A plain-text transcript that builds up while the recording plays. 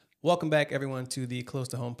Welcome back, everyone, to the Close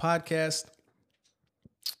to Home podcast.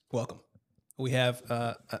 Welcome. We have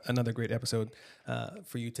another great episode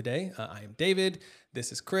for you today. I am David.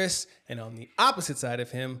 This is Chris. And on the opposite side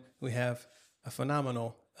of him, we have a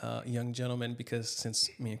phenomenal young gentleman, because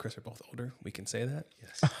since me and Chris are both older, we can say that.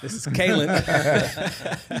 Yes. This is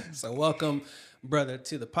Kalen. So welcome, brother,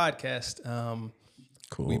 to the podcast.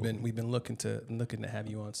 Cool. We've been looking to have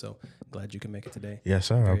you on, so glad you can make it today. Yes,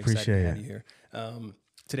 sir. I appreciate it. Have you here.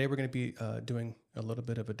 Today we're going to be doing a little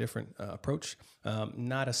bit of a different approach.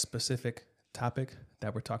 Not a specific topic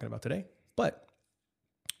that we're talking about today, but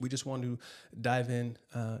we just want to dive in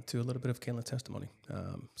to a little bit of Kalen's testimony,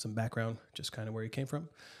 some background, just kind of where he came from,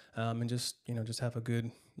 and just have a good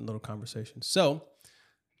little conversation. So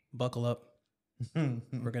buckle up.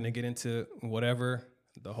 We're going to get into whatever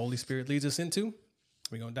the Holy Spirit leads us into.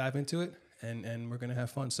 We're going to dive into it, and we're going to have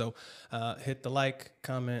fun. So hit the like,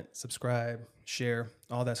 comment, subscribe, share,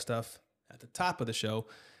 all that stuff at the top of the show.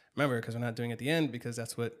 Remember, because we're not doing it at the end, because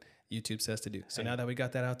that's what YouTube says to do. So now that we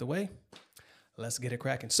got that out the way, let's get it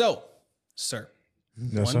cracking. So, sir.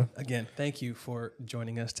 Yes, sir. Again, thank you for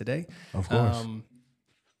joining us today. Of course.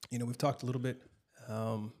 We've talked a little bit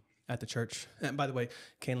at the church. And by the way,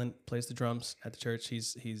 Kalen plays the drums at the church.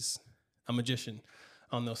 He's a magician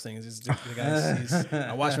on those things.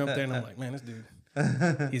 I watch him up there and I'm like, man, this dude,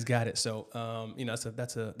 he's got it. So,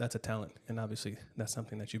 that's a talent. And obviously that's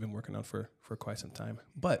something that you've been working on for quite some time.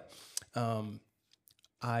 But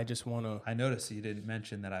I just want to. I noticed you didn't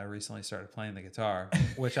mention that I recently started playing the guitar,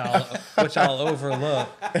 which I'll overlook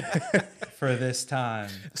for this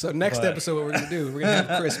time. So next episode, what we're gonna do? We're gonna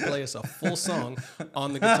have Chris play us a full song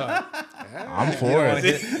on the guitar. I'm for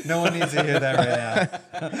it. No one needs to hear that right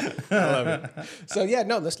now. I love it. So yeah,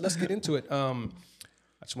 no, let's get into it. I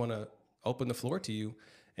just want to open the floor to you,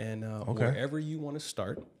 and wherever you want to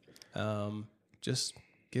start, just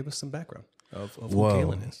give us some background of who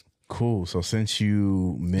Kalen is. Cool. So since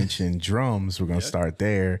you mentioned drums, we're going to start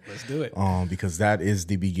there. Let's do it. Because that is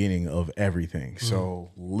the beginning of everything.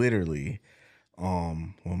 So literally,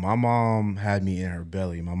 when my mom had me in her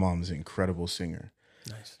belly, my mom's an incredible singer.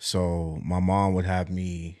 Nice. So my mom would have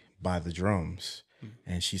me buy the drums,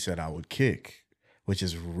 and she said I would kick, which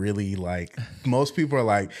is really like, most people are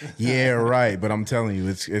like, yeah, right. But I'm telling you,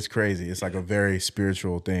 it's crazy. It's like a very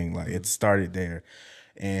spiritual thing. Like it started there.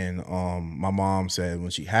 And my mom said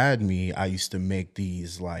when she had me, I used to make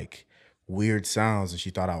these like weird sounds, and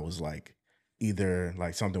she thought I was like either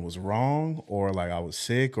like something was wrong or like I was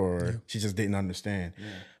sick, or she just didn't understand. Yeah.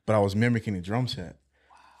 But I was mimicking the drum set.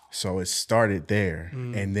 Wow. So it started there.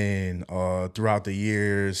 And then throughout the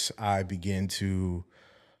years, I began to,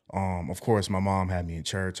 of course, my mom had me in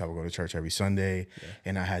church. I would go to church every Sunday,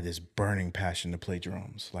 and I had this burning passion to play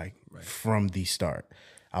drums, like from the start.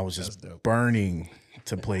 I was just burning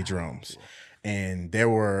to play drums. And there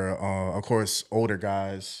were, of course, older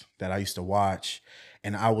guys that I used to watch,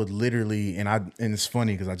 and I would literally, and it's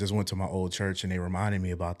funny because I just went to my old church and they reminded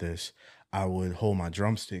me about this. I would hold my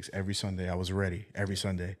drumsticks every Sunday. I was ready every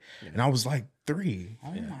Sunday. Yeah. And I was like 3.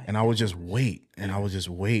 And I would just wait, and I would just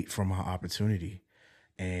wait for my opportunity.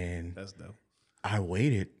 And that's dope. I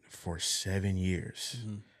waited for 7 years.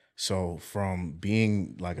 So from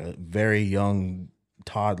being like a very young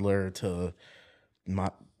toddler to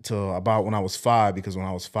about when I was 5, because when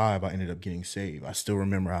I was 5, I ended up getting saved. I still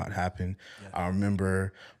remember how it happened. I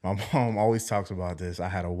remember my mom always talks about this. I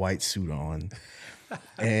had a white suit on.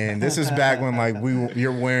 And this is back when like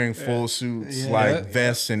you're wearing full suits, like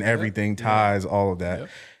vests and everything, ties, all of that.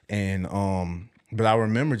 And but I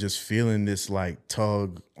remember just feeling this like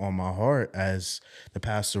tug on my heart as the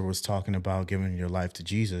pastor was talking about giving your life to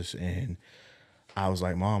Jesus. And I was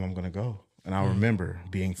like, Mom, I'm gonna go. And I remember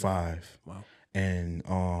being 5. Wow. And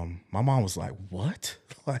my mom was like, what?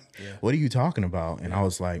 Like, what are you talking about? And I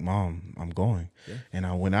was like, Mom, I'm going. Yeah. And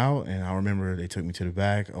I went out, and I remember they took me to the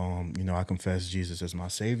back. I confessed Jesus as my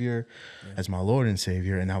Savior, as my Lord and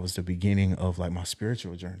Savior. And that was the beginning of like my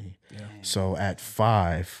spiritual journey. Yeah. So at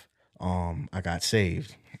 5, I got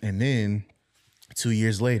saved. And then 2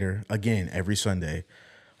 years later, again, every Sunday,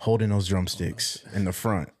 holding those drumsticks in the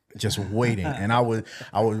front, just waiting. And I would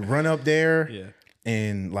run up there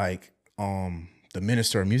and like, the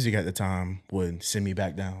minister of music at the time would send me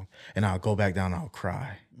back down, and I'll go back down and I'll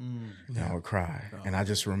cry. And I would cry. And I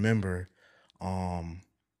just remember, I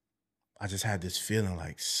just had this feeling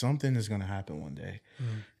like something is going to happen one day.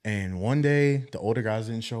 And one day the older guys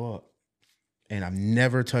didn't show up, and I've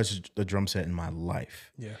never touched the drum set in my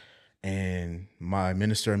life. Yeah. And my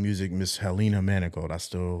minister of music, Miss Helena Manigault, I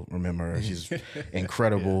still remember her. She's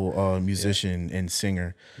incredible musician and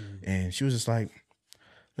singer. And she was just like,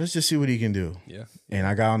 let's just see what he can do. Yeah. And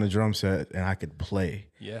I got on the drum set and I could play.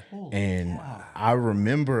 Yeah. And I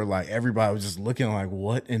remember like everybody was just looking like,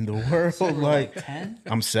 what in the world? So we're like 10?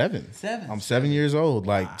 I'm 7. 7. I'm 7 years old.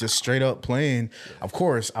 Like just straight up playing. Of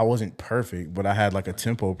course, I wasn't perfect, but I had like a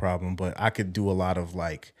tempo problem. But I could do a lot of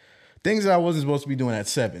like things that I wasn't supposed to be doing at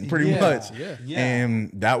 7, pretty much. Yeah. And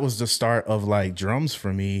that was the start of like drums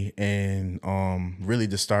for me, and really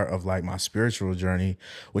the start of like my spiritual journey,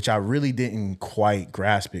 which I really didn't quite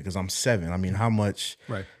grasp it because I'm 7. I mean, how much,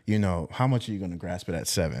 Right. you know, how much are you going to grasp it at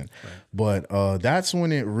 7? Right. But that's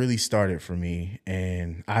when it really started for me.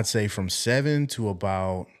 And I'd say from 7 to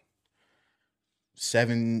about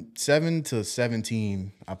 7 to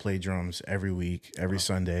 17, I played drums every week, every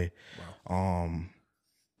Sunday. Wow.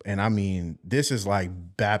 And I mean, this is like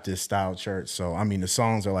Baptist style church. So, I mean, the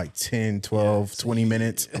songs are like 10, 12, 20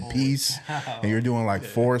 minutes a piece. And you're doing like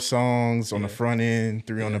 4 songs on the front end,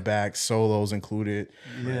 3 on the back, solos included,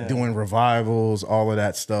 doing revivals, all of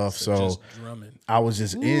that stuff. So just drumming. I was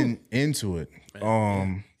just into it.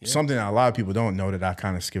 Something that a lot of people don't know that I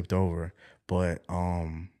kind of skipped over, but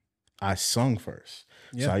I sung first.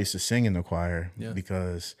 Yeah. So I used to sing in the choir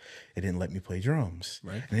because it didn't let me play drums.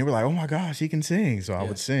 Right. And they were like, oh my gosh, he can sing. So I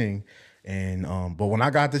would sing. And but when I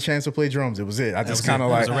got the chance to play drums, it was it. I just kind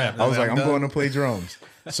of like, I was like, I'm going to play drums.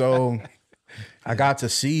 So I got to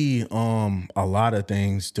see a lot of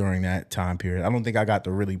things during that time period. I don't think I got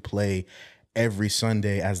to really play every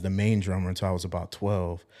Sunday as the main drummer until I was about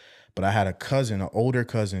 12. But I had a cousin, an older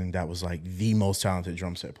cousin, that was like the most talented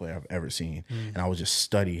drum set player I've ever seen. And I would just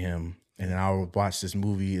study him. And then I would watch this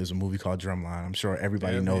movie. It was a movie called Drumline. I'm sure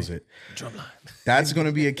everybody knows it. Drumline. That's going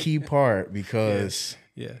to be a key part because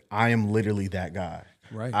I am literally that guy.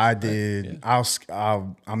 Right. I did.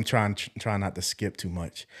 I'm trying not to skip too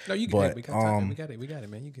much. No, you but, we got it,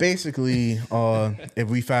 man. You good. Basically, if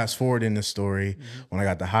we fast forward in the story, when I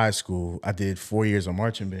got to high school, I did 4 years of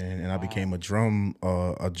marching band, and I became a drum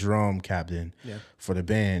captain for the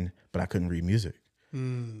band, but I couldn't read music.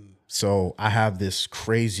 So I have this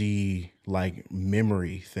crazy like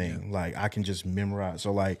memory thing. Like I can just memorize.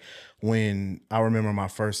 So like when I remember my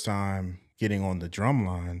first time getting on the drum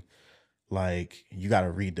line, like you got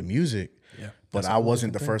to read the music. Yeah. But I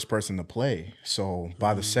wasn't the first person to play. So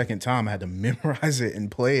by the second time I had to memorize it and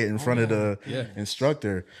play it in front of the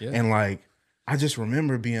instructor. Yeah. And like I just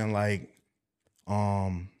remember being like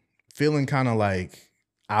feeling kind of like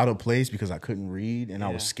out of place because I couldn't read and I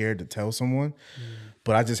was scared to tell someone.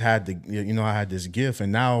 But I just had I had this gift.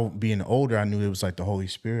 And now being older, I knew it was like the Holy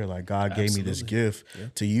Spirit. Like God gave me this gift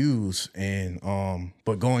to use. And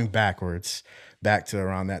but going backwards, back to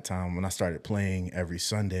around that time when I started playing every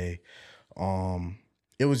Sunday,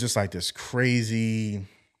 it was just like this crazy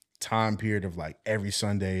time period of like every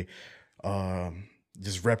Sunday,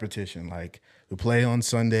 just repetition. Like we play on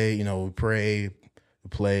Sunday, we pray, we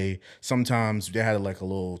play. Sometimes they had like a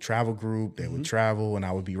little travel group. They would travel and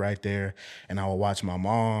I would be right there and I would watch my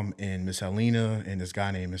mom and Miss Helena and this guy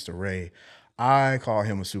named Mr. Ray. I call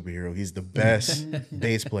him a superhero. He's the best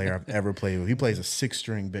bass player I've ever played with. He plays a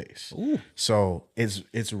 6-string bass. Ooh. So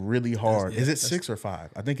it's really hard. Is it 6 or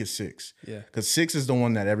 5? I think it's 6. Yeah. Because 6 is the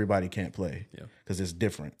one that everybody can't play. Yeah. Because it's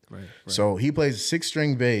different. Right. So he plays a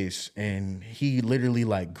 6-string bass and he literally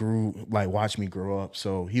watched me grow up.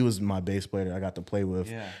 So he was my bass player that I got to play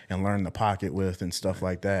with and learn the pocket with and stuff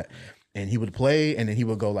like that. And he would play and then he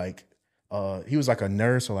would go like, he was like a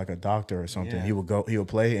nurse or like a doctor or something. Yeah. He would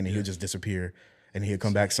play and he would just disappear. And he'd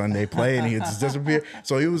come back Sunday, play, and he'd just disappear.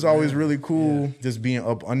 So it was always really cool just being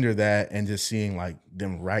up under that and just seeing like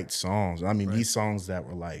them write songs. I mean, these songs that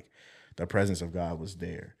were like the presence of God was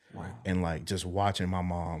there. Wow. And like just watching my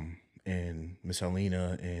mom and Miss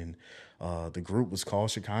Helena and the group was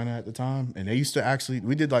called Shekinah at the time. And they used to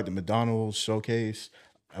we did like the McDonald's showcase.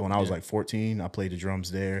 When I was like 14, I played the drums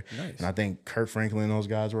there. Nice. And I think Kurt Franklin and those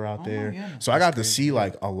guys were out there. Yeah. So I got to see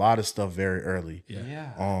like a lot of stuff very early.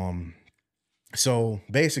 Yeah. So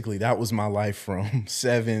basically that was my life from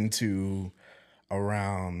 7 to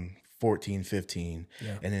around 14, 15.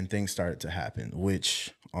 Yeah. And then things started to happen,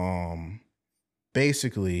 which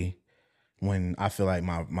basically when I feel like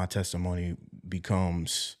my testimony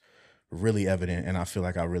becomes really evident and I feel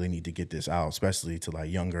like I really need to get this out, especially to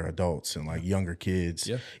like younger adults and like younger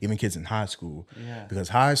kids, even kids in high school. Yeah. Because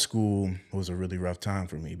high school was a really rough time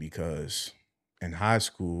for me because in high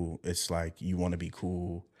school, it's like you want to be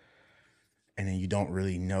cool and then you don't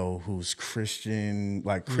really know who's Christian,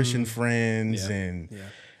 like Christian friends and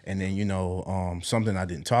then, something I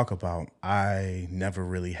didn't talk about, I never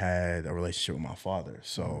really had a relationship with my father.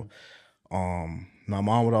 So my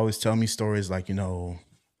mom would always tell me stories like,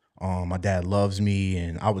 my dad loves me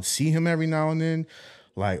and I would see him every now and then,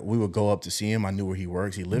 like we would go up to see him. I knew where he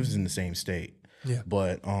works. He lives in the same state. Yeah.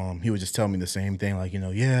 But he would just tell me the same thing, like,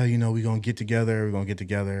 yeah, we're gonna get together,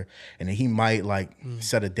 and then he might like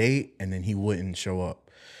set a date and then he wouldn't show up.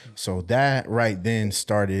 So that right then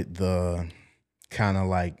started the kind of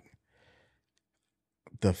like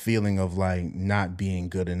the feeling of like not being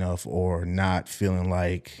good enough or not feeling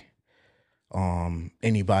like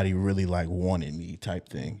anybody really like wanted me type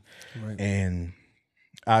thing. Right. And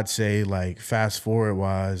I'd say like fast forward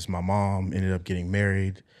wise, my mom ended up getting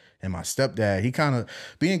married, and my stepdad, he kind of,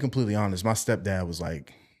 being completely honest, my stepdad was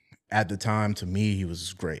like, at the time to me, he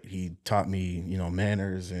was great. He taught me,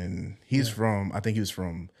 manners, and he's from, I think he was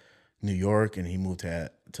from New York, and he moved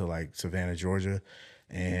to like Savannah, Georgia.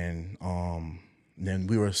 And then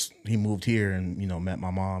he moved here and, met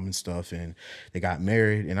my mom and stuff, and they got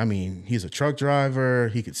married. And I mean, he's a truck driver.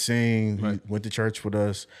 He could sing. Right. He went to church with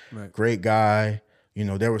us. Right. Great guy.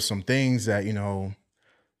 There were some things that,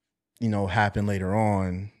 happened later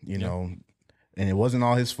on, and it wasn't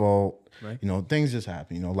all his fault. Right. Things just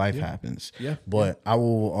happen, life happens. Yeah. But I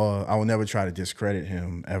will never try to discredit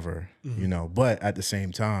him ever, but at the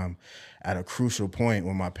same time, at a crucial point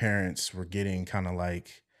when my parents were getting kind of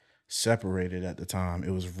like separated at the time,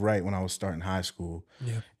 it was right when I was starting high school.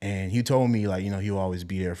 Yeah. And he told me like, he'll always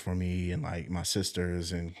be there for me and like my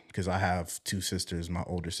sisters, and because I have 2 sisters, my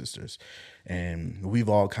older sisters, and we've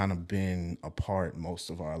all kind of been apart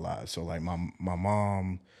most of our lives. So like my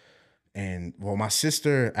mom and my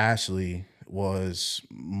sister Ashley was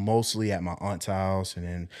mostly at my aunt's house, and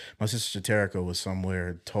then my sister Terica was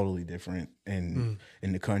somewhere totally different in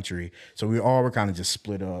the country. So we all were kind of just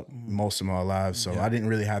split up most of our lives. So I didn't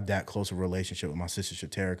really have that close a relationship with my sister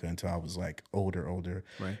Terica until I was like older.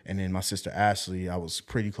 Right. And then my sister Ashley, I was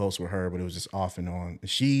pretty close with her, but it was just off and on.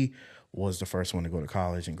 She was the first one to go to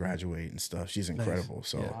college and graduate and stuff. She's incredible. Nice.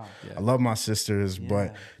 So I love my sisters,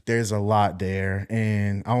 but there's a lot there,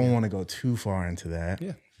 and I don't want to go too far into that.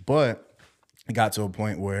 Yeah. But it got to a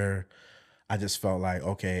point where I just felt like,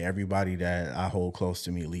 okay, everybody that I hold close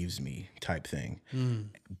to me leaves me type thing.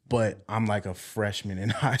 But I'm like a freshman in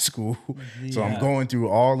high school. So I'm going through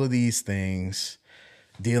all of these things,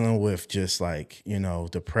 dealing with just like,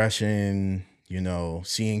 depression,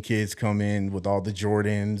 seeing kids come in with all the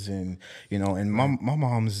Jordans, and, and my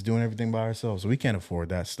mom is doing everything by herself. So we can't afford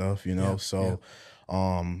that stuff,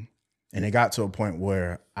 and it got to a point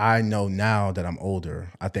where I know now that I'm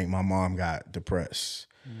older, I think my mom got depressed.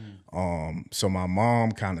 So my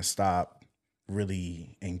mom kind of stopped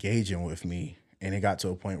really engaging with me. And it got to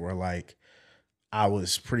a point where like I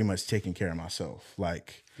was pretty much taking care of myself.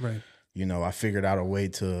 Like, right. I figured out a way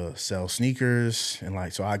to sell sneakers, and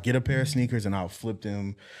like, so I get a pair of sneakers and I'll flip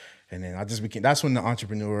them. And then I just became, that's when the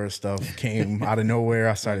entrepreneur stuff came out of nowhere.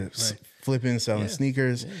 I started flipping, selling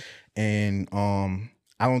sneakers. Yeah. And,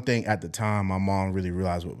 I don't think at the time my mom really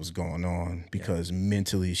realized what was going on, because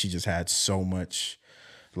mentally she just had so much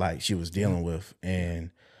like she was dealing with.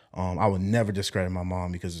 And I would never discredit my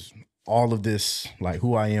mom, because all of this, like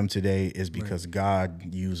who I am today, is because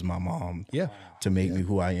God used my mom to make me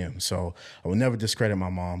who I am. So I would never discredit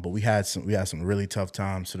my mom, but we had some really tough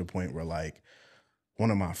times, to the point where like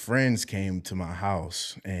one of my friends came to my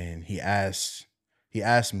house and he asked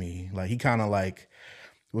me, like, he kind of like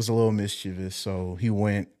was a little mischievous. So he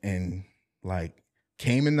went and like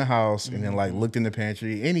came in the house and then like looked in the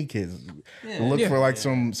pantry, any kids looked for like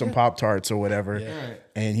some Pop-Tarts or whatever. Yeah.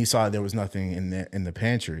 And he saw there was nothing in the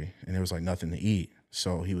pantry, and there was like nothing to eat.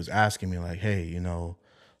 So he was asking me like, hey,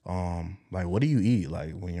 like, what do you eat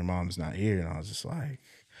like when your mom's not here? And I was just like,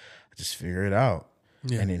 I just figure it out.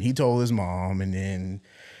 Yeah. And then he told his mom, and then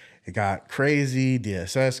it got crazy.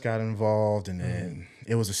 DSS got involved, and then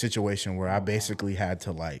it was a situation where I basically had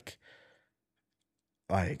to like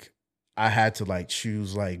I had to like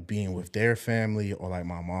choose like being with their family or like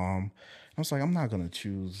my mom. I was like, I'm not gonna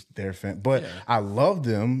choose their family, but I love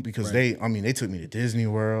them because they took me to Disney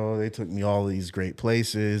World, they took me all these great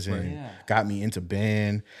places and got me into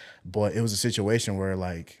band. But it was a situation where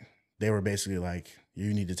like they were basically like,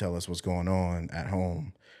 you need to tell us what's going on at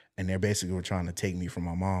home. And they basically were trying to take me from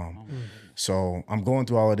my mom. So I'm going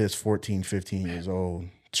through all of this 14, 15 years old,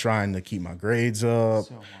 trying to keep my grades up,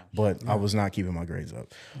 but I was not keeping my grades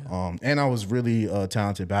up. And I was really a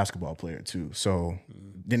talented basketball player too. So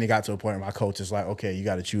then it got to a point where my coach is like, okay, you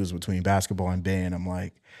got to choose between basketball and band. I'm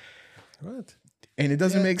like, what? And it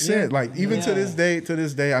doesn't make sense. Like even to this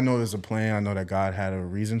day, I know there's a plan. I know that God had a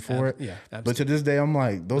reason for it. Yeah, but to this day, I'm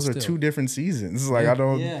like, those are 2 different seasons. Like I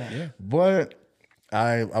don't, but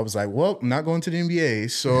I was like, well, I'm not going to the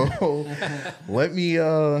NBA, so let me.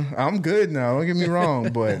 I'm good now. Don't get me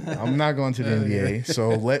wrong, but I'm not going to the NBA. So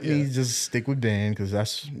let me just stick with Dan because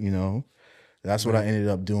that's that's what I ended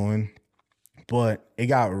up doing. But it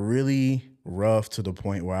got really rough to the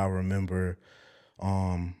point where I remember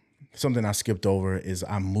something I skipped over is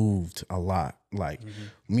I moved a lot. Like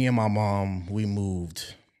me and my mom, we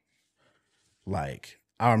moved. Like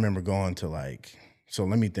I remember going to like. So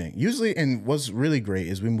let me think. Usually, and what's really great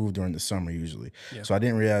is we moved during the summer usually. Yeah. So I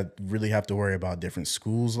didn't really have to worry about different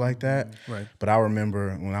schools like that. Right. But I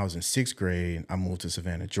remember when I was in 6th grade, I moved to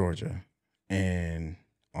Savannah, Georgia. And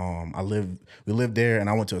we lived there and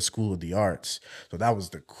I went to a school of the arts. So that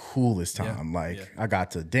was the coolest time. I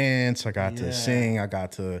got to dance, I got to sing, I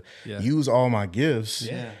got to use all my gifts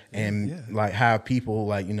and like have people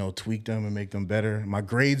like, tweak them and make them better. My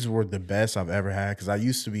grades were the best I've ever had because I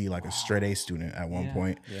used to be like a straight A student at one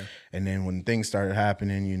point. Yeah. And then when things started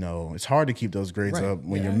happening, it's hard to keep those grades up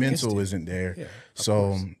when your mental isn't there. Yeah,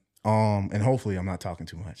 so and hopefully I'm not talking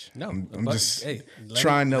too much. No, I'm just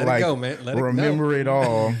trying to like remember it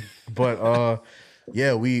all. But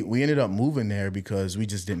we ended up moving there because we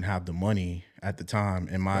just didn't have the money at the time.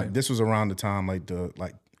 And this was around the time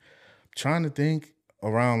trying to think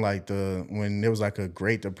around when there was like a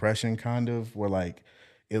Great Depression kind of where like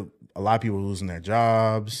a lot of people were losing their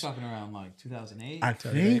jobs. You're talking around like 2008. I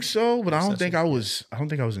think so, but I don't think I was in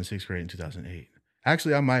 6th grade in 2008.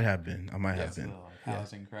 Actually, I might have been.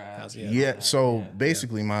 Housing crash. So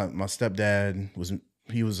basically, my stepdad was a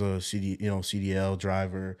CDL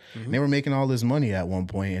driver. And they were making all this money at one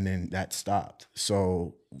point, and then that stopped.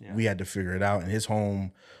 So we had to figure it out. And his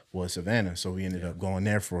home was Savannah, so we ended up going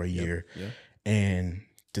there for a year. Yeah. And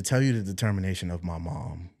to tell you the determination of my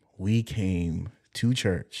mom, we came to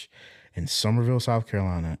church in Summerville, South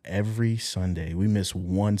Carolina, every Sunday. We missed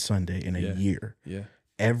one Sunday in a year. Yeah.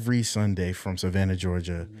 Every Sunday from Savannah,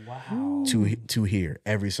 Georgia to here,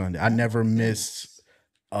 every Sunday. I never missed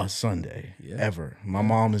a Sunday ever. My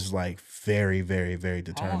mom is like very, very, very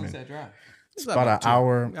determined. How long is that drive? It's about an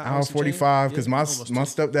hour 45 because my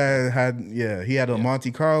stepdad had a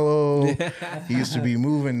Monte Carlo. He used to be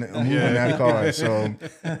moving that car. So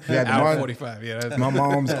he had hour 45. My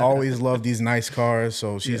mom's always loved these nice cars.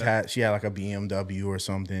 So she had like a BMW or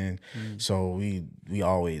something. So we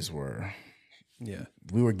always were. Yeah,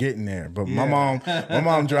 we were getting there, but my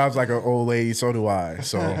mom drives like an old lady. So do I.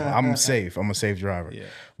 So I'm safe. I'm a safe driver. Yeah.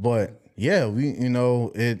 But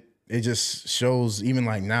it just shows. Even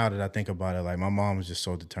like now that I think about it, like my mom is just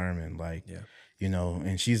so determined. Like,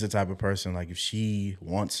 and she's the type of person like if she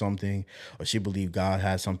wants something or she believes God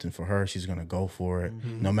has something for her, she's gonna go for it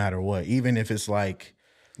no matter what. Even if it's like,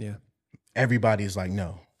 everybody's like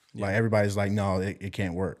no. Yeah. Like everybody's like, no, it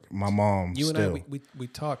can't work. My mom, and I, we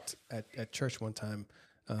talked at church one time,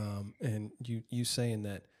 and you saying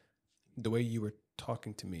that the way you were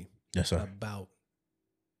talking to me, about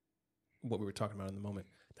what we were talking about in the moment,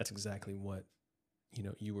 that's exactly what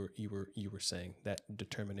you were saying, that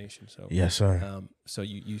determination. So yes, sir. So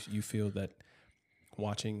you feel that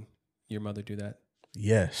watching your mother do that,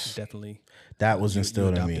 definitely that was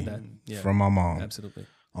instilled in me from my mom. Absolutely.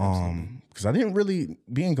 Because I didn't really,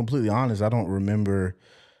 being completely honest, I don't remember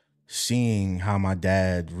seeing how my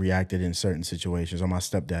dad reacted in certain situations, or my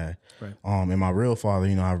stepdad. Right. And my real father,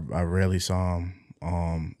 I rarely saw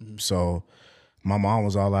him. So my mom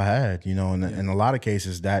was all I had, and in a lot of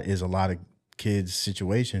cases, that is a lot of kids'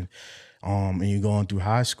 situation. And you're going through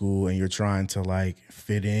high school and you're trying to like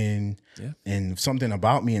fit in. Yeah. And something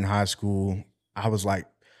about me in high school, I was like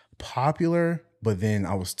popular, but then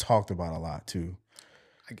I was talked about a lot too.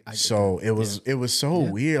 So it was so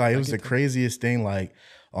weird. Like it was the craziest thing. Like,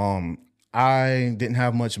 I didn't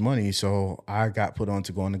have much money, so I got put on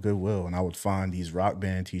to go into Goodwill, and I would find these Rock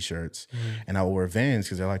Band T-shirts, and I would wear Vans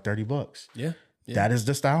because they're like $30. Yeah. That is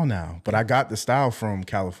the style now. But I got the style from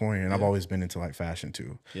California, and I've always been into like fashion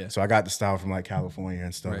too. Yeah. So I got the style from like California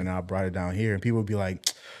and stuff, and I brought it down here, and people would be like,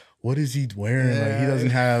 what is he wearing? Like he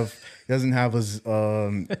doesn't have his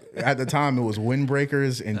at the time it was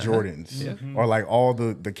windbreakers and Jordans, or like all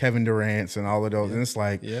the Kevin Durant's and all of those. And it's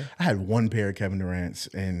like I had one pair of Kevin Durant's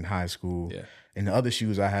in high school, and the other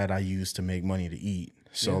shoes I used to make money to eat.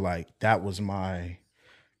 So like that was my.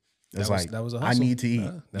 It's like that was a hustle. I need to eat.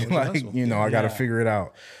 I got to figure it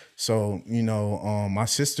out. So my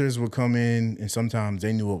sisters would come in, and sometimes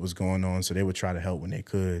they knew what was going on, so they would try to help when they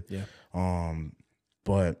could. Yeah.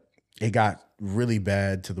 But it got really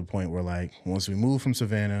bad to the point where, like, once we moved from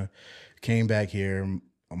Savannah, came back here,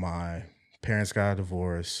 my parents got a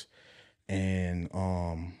divorce, and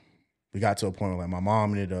we got to a point where,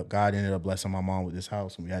 like, God ended up blessing my mom with this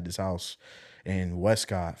house, and we had this house, in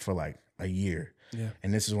Westcott for like a year. Yeah.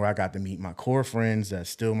 And this is where I got to meet my core friends that's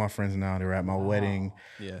still my friends now. They're at my wedding.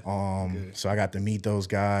 Yeah. So I got to meet those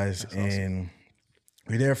guys, That's and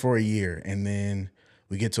we're there for a year. And then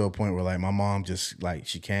we get to a point where like my mom just like,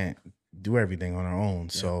 she can't do everything on her own.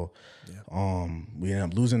 So we ended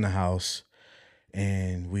up losing the house,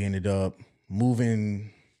 and we ended up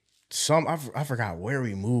moving I forgot where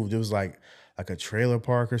we moved. It was like a trailer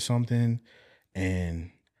park or something.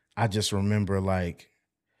 And I just remember like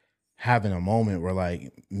having a moment where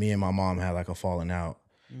like me and my mom had like a falling out.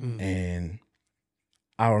 And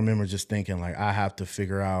I remember just thinking like, I have to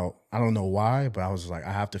figure out, I don't know why, but I was like,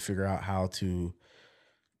 I have to figure out how to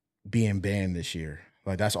be in band this year.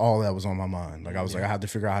 Like that's all that was on my mind. Like I was like, I have to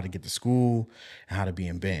figure out how to get to school and how to be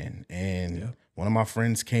in band. And one of my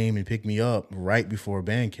friends came and picked me up right before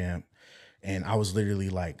band camp. And I was literally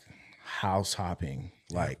like house hopping,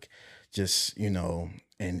 like just, you know,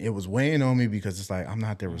 and it was weighing on me because it's like, I'm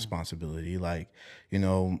not their responsibility. Like, you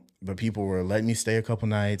know, but people were letting me stay a couple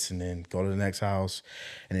nights and then go to the next house.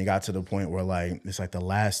 And it got to the point where like, it's like the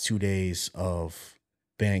last 2 days of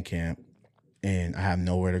band camp and I have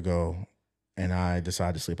nowhere to go. And I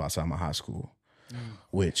decided to sleep outside my high school,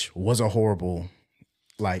 which was a horrible,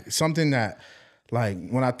 like something that, like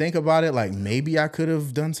when I think about it, like maybe I could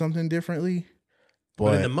have done something differently.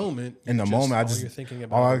 But in the moment, I just you're thinking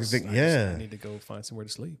about all I is, think, I need to go find somewhere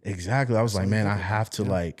to sleep. Exactly. I was like, man, I have to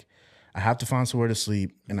like, I have to find somewhere to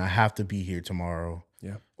sleep, and I have to be here tomorrow,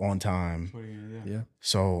 on time. Yeah.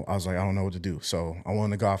 So I was like, I don't know what to do. So I went in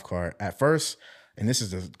the golf cart at first, and this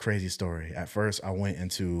is the crazy story. At first, I went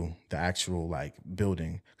into the actual like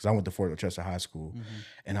building because I went to Fort Chester High School,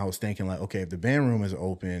 and I was thinking like, okay, if the band room is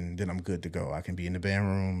open, then I'm good to go. I can be in the band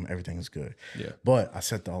room, everything's good. Yeah. But I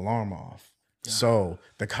set the alarm off. So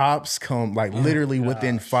the cops come like literally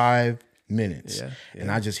within 5 minutes.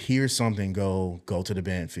 And I just hear something go to the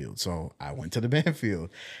band field. So I went to the band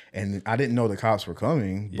field, and I didn't know the cops were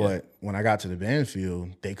coming, but when I got to the band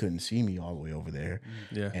field, they couldn't see me all the way over there.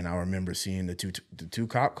 And I remember seeing the two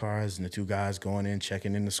cop cars and the two guys going in,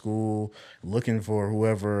 checking in the school, looking for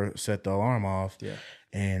whoever set the alarm off.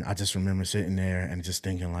 And I just remember sitting there and just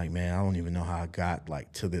thinking like, man, I don't even know how I got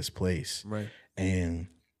like to this place. Right. And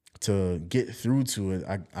to get through to it,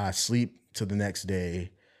 I sleep to the next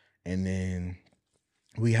day, and then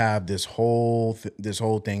we have this whole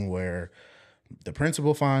thing where the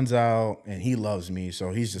principal finds out, and he loves me,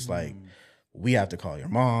 so he's just like, we have to call your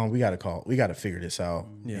mom. We got to figure this out.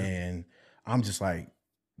 And I'm just like,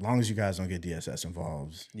 as long as you guys don't get DSS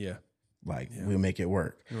involved, we'll make it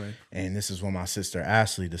work. Right. And this is when my sister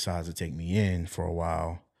Ashley decides to take me in for a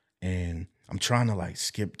while, and I'm trying to like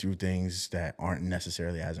skip through things that aren't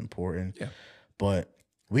necessarily as important. But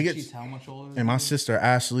we get. She's how much older? And my sister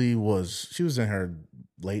Ashley was in her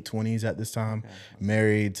late 20s at this time,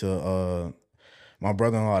 married to my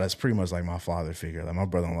brother-in-law. That's pretty much like my father figure. Like my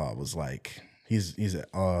brother-in-law was like, he's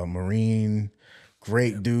a Marine,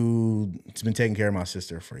 great dude. He's been taking care of my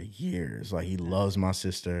sister for years. Like he loves my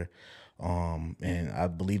sister. And I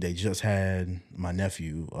believe they just had my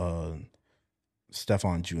nephew,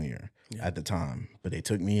 Stefan Jr. At the time, but they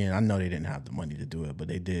took me in. I know they didn't have the money to do it, but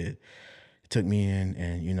they did. Took me in,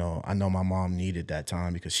 and you know, I know my mom needed that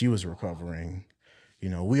time because she was recovering. You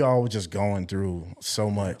know, we all were just going through so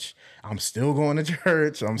much. I'm still going to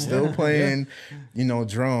church. I'm still playing, you know,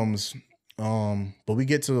 drums. But we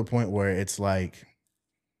get to the point where it's like,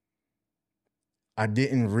 I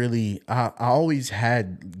didn't really, I always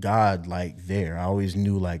had God like there. I always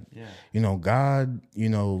knew like, you know, God, you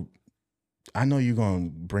know, I know you're going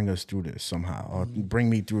to bring us through this somehow, or bring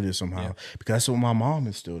me through this somehow, because that's what my mom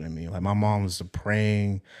instilled in me. Like my mom was a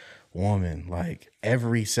praying woman. Like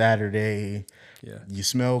every Saturday, you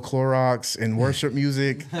smell Clorox and worship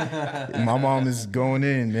music. My mom is going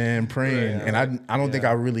in, man, praying. And I don't think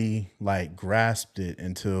I really like grasped it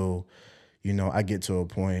until, you know, I get to a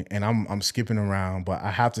point, and I'm skipping around, but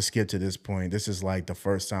I have to skip to this point. This is like the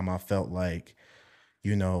first time I felt like,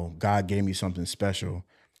 you know, God gave me something special.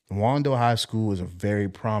 Wando High School is a very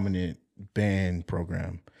prominent band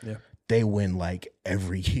program. They win like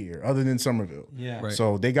every year, other than Somerville.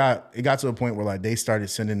 So it got to a point where like they started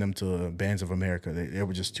sending them to Bands of America. They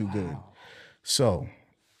were just too good. So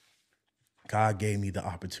God gave me the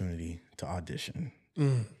opportunity to audition.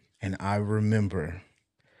 And I remember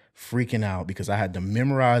freaking out because I had to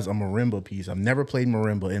memorize a marimba piece. I've never played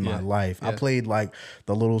marimba in my life. I played like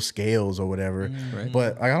the little scales or whatever,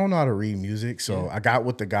 but like, I don't know how to read music. So I got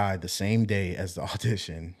with the guy the same day as the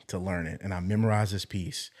audition to learn it. And I memorized this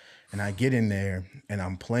piece, and I get in there and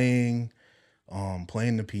I'm playing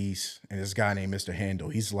the piece. And this guy named Mr. Handel,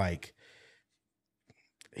 he's like,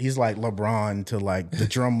 he's like LeBron to like the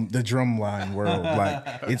drum line world. Like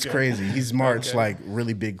it's crazy. He's marched like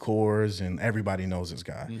really big chords and everybody knows this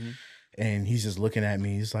guy. And he's just looking at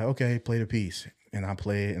me. He's like, okay, play the piece. And I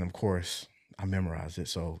play it. And of course I memorized it.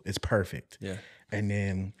 So it's perfect. Yeah. And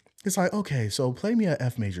then it's like, okay, so play me a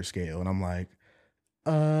F major scale. And I'm like,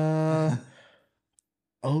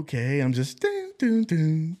 okay. I'm just dun, dun,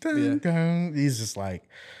 dun, dun, dun. He's just like,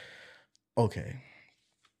 okay,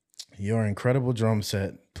 you're an incredible drum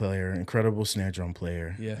set player, incredible snare drum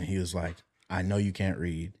player. Yeah. And he was like, I know you can't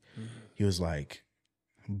read. He was like,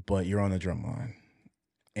 but you're on the drum line.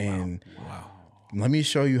 And let me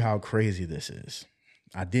show you how crazy this is.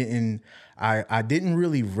 I didn't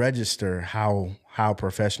really register how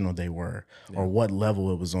professional they were or what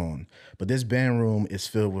level it was on. But this band room is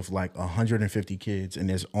filled with like 150 kids and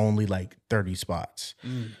there's only like 30 spots.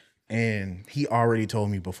 And he already told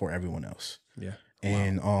me before everyone else. Yeah.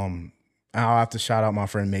 And I'll have to shout out my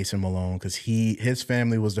friend Mason Malone because his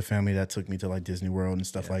family was the family that took me to like Disney World and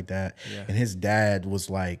stuff like that. Yeah. And his dad was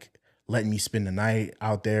like letting me spend the night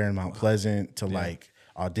out there in Mount Pleasant to like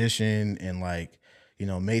audition, and like, you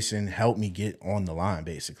know, Mason helped me get on the line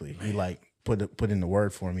basically. He like put in the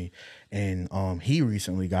word for me. And he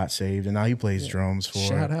recently got saved and now he plays drums for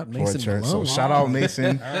Shout out Mason a church. Malone. So shout out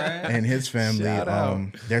Mason and his family. Shout out.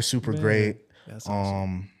 They're super great. That's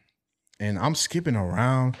awesome. And I'm skipping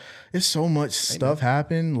around. There's so much stuff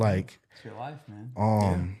happened. Like, It's your life,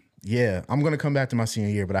 man. yeah, I'm gonna come back to my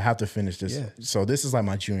senior year, but I have to finish this. Yeah. So this is like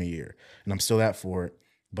my junior year, and I'm still at Fort,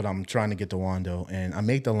 but I'm trying to get to Wando, and I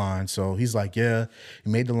make the line. So he's like, "Yeah,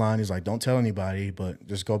 you made the line." He's like, "Don't tell anybody, but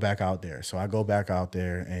just go back out there." So I go back out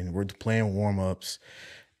there, and we're playing warm ups,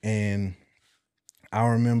 and I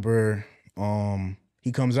remember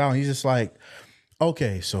he comes out, and he's just like,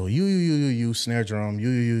 okay, so you snare drum,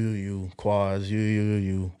 you quads,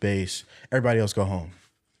 you bass. Everybody else go home.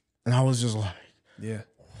 And I was just like, Yeah.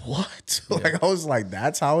 what? Like I was like,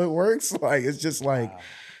 that's how it works. Like it's just like,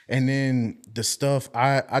 and then the stuff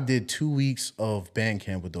I did 2 weeks of band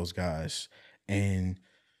camp with those guys, and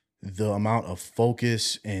the amount of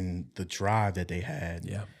focus and the drive that they had.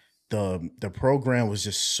 Yeah. The program was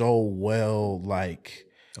just so well like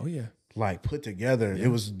Oh yeah. like put together. It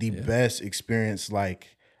was the best experience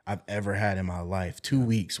like I've ever had in my life. 2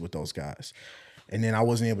 weeks with those guys. And then I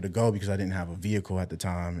wasn't able to go because I didn't have a vehicle at the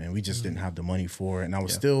time and we just didn't have the money for it. And I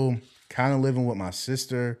was still kind of living with my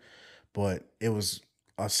sister, but it was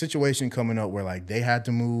a situation coming up where like they had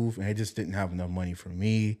to move and they just didn't have enough money for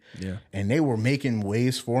me. Yeah. And they were making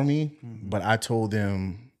ways for me, but I told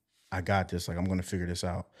them, I got this. Like, I'm going to figure this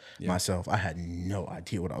out myself. I had no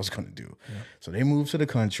idea what I was going to do. Yeah. So they moved to the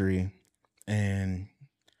country, and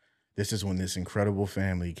this is when this incredible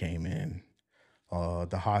family came in.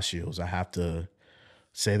 The Hoshiels. I have to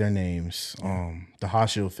say their names. The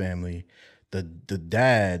Hoshiel family. The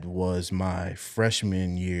dad was my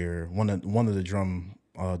freshman year, one of the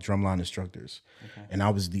drumline instructors. Okay. And I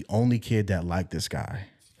was the only kid that liked this guy,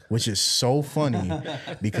 which is so funny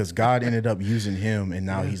because God ended up using him and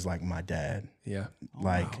now he's like my dad. Yeah.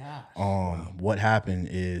 Like, what happened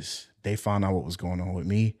is they found out what was going on with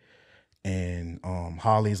me, and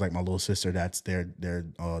Holly's like my little sister. That's their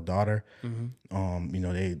daughter. Mm-hmm. You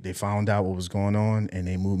know, they found out what was going on and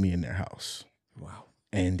they moved me in their house. Wow.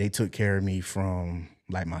 And they took care of me from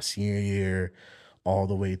like my senior year all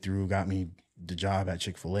the way through, got me the job at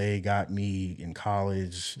Chick-fil-A, got me in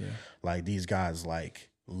college. Yeah. Like these guys like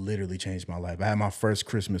literally changed my life. I had my first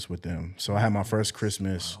Christmas with them. So I had my first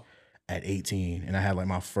Christmas at 18, and I had like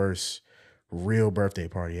my first real birthday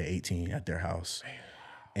party at 18 at their house. Man.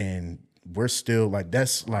 And we're still like,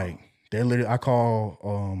 that's like, they're literally, I called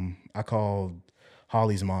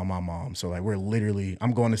Holly's mom my mom. So like we're literally,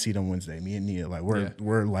 I'm going to see them Wednesday, me and Nia, like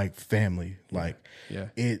we're like family. Like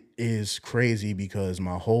it is crazy because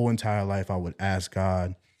my whole entire life I would ask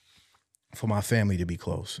God for my family to be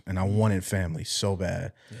close, and I wanted family so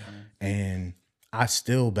bad. Yeah. And I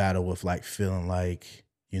still battle with like feeling like,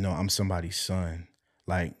 you know, I'm somebody's son,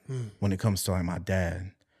 like when it comes to like my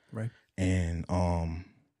dad. Right. And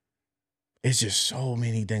it's just so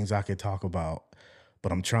many things I could talk about,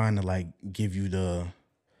 but I'm trying to like give you the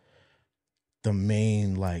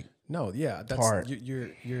main like that's part.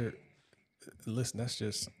 You're listen, that's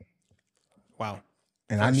just wow.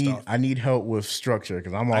 And I need help with structure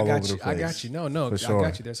because I'm all over the place. I got you. No, sure. I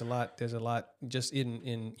got you. There's a lot just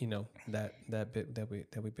in you know that bit that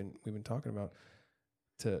we've been talking about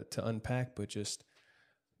to unpack, but just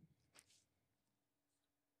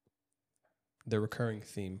the recurring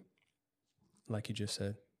theme, like you just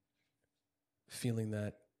said, feeling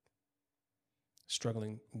that,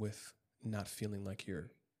 struggling with not feeling like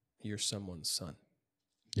you're someone's son.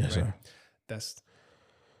 Yes, sir. That's,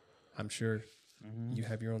 I'm sure you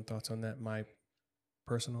have your own thoughts on that. My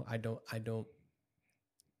personal, I don't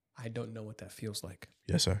know what that feels like.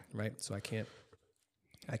 Yes, sir. Right. So I can't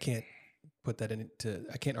put that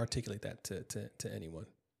I can't articulate that to anyone.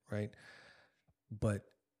 Right. But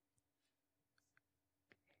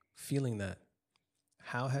feeling that,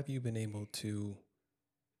 how have you been able to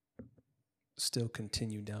still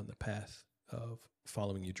continue down the path of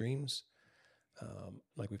following your dreams?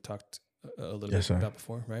 Like we've talked a little bit about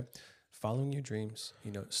before, right? Following your dreams,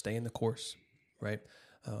 stay in the course, right?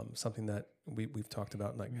 Something that we've talked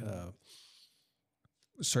about, like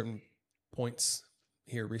certain points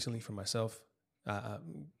here recently for myself,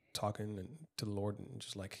 talking to the Lord and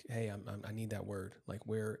just like, hey, I need that word. Like,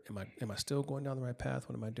 where am I still going down the right path?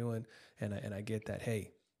 What am I doing? And I get that,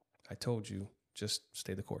 hey, I told you, just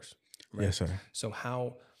stay the course. Right? Yes, sir. So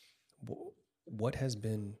what has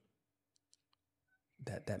been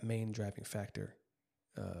that main driving factor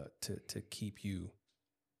to keep you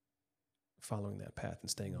following that path and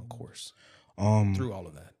staying on course through all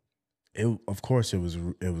of that? Of course, it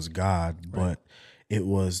was God, Right. but it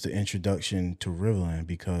was the introduction to Riverland,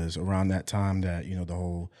 because around that time that, the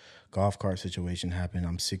whole golf cart situation happened,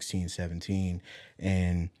 I'm 16, 17,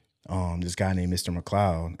 and this guy named Mr.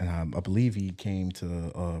 McLeod, and I believe he came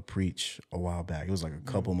to preach a while back. It was like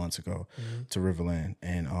a couple months ago to Riverland,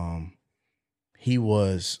 and he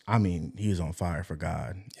was on fire for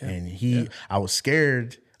God, and I was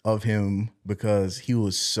scared of him because he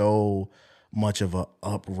was so much of a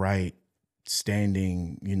upright,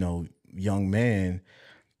 standing, young man,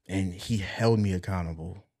 and he held me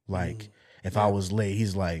accountable. Like if I was late,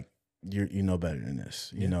 he's like, you know better than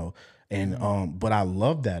this, you know. And but I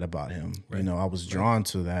love that about him. Right. I was drawn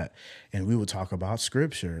to that, and we would talk about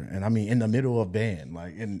scripture, and in the middle of band,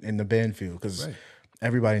 like in the band field, because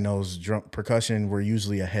everybody knows percussion, we're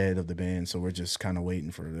usually ahead of the band, so we're just kind of waiting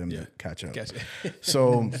for them to catch up. Gotcha.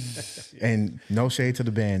 So, and no shade to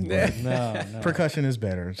the band, but No. percussion is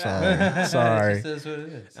better. Sorry. It just is what it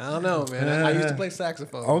is. I don't know, man. I used to play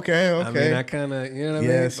saxophone. Okay. I mean, I kind of, you know what I mean?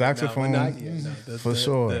 Yeah, But saxophone, for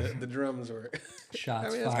sure. The drums were.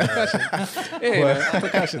 Shots It's fired. percussion.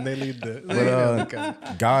 Percussion. They lead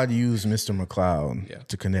the. God used Mr. McLeod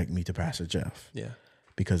to connect me to Pastor Jeff. Yeah.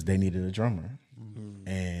 Because they needed a drummer.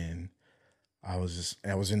 And I was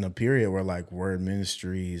in the period where like Word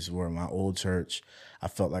Ministries, where my old church, I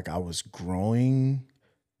felt like I was growing,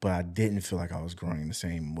 but I didn't feel like I was growing the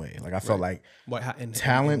same way. Like I felt like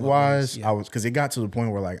talent wise, I was, because it got to the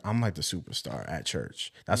point where like I'm like the superstar at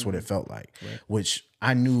church. That's what it felt like, which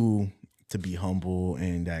I knew to be humble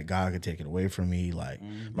and that God could take it away from me. Like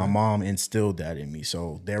my mom instilled that in me.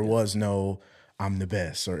 So there was no I'm the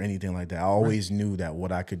best or anything like that. I always knew that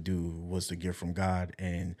what I could do was the gift from God,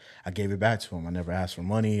 and I gave it back to him. I never asked for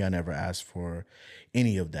money. I never asked for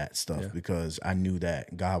any of that stuff because I knew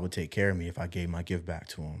that God would take care of me if I gave my gift back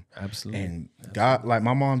to him. Absolutely. And God, like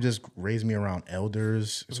my mom just raised me around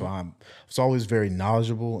elders. So I was always very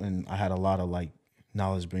knowledgeable, and I had a lot of like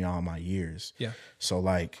knowledge beyond my years. Yeah. So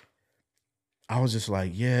like, I was just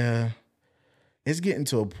like, it's getting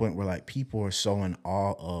to a point where like people are so in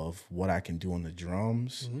awe of what I can do on the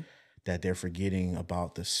drums that they're forgetting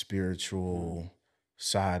about the spiritual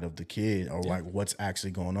side of the kid, or like what's actually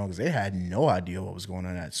going on, because they had no idea what was going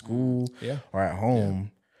on at school or at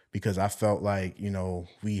home, because I felt like,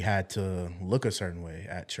 we had to look a certain way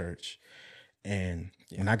at church. And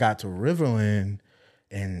when I got to Riverland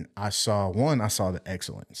and I saw the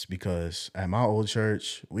excellence, because at my old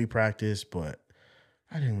church we practiced, but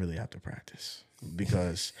I didn't really have to practice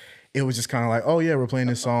because it was just kind of like, oh yeah, we're playing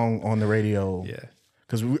this song on the radio. Yeah.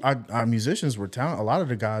 Because our musicians were talented. A lot of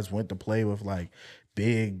the guys went to play with like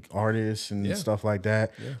big artists and stuff like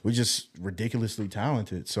that. Yeah. We're just ridiculously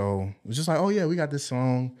talented. So it was just like, oh yeah, we got this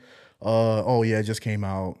song. Oh yeah, it just came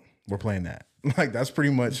out. We're playing that. Like that's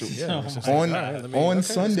pretty much on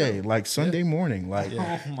Sunday, like Sunday morning. Like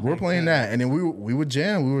we're playing that. And then we would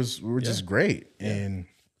jam. We were just great. And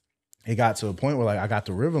it got to a point where like I got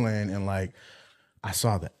to Riverland and like I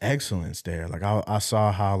saw the excellence there. Like I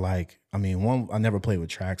saw how like, I never played with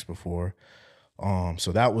tracks before.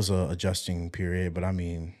 So that was a adjusting period, but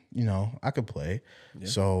I could play. Yeah.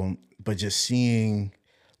 So, but just seeing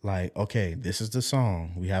like, okay, this is the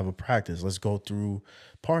song. We have a practice. Let's go through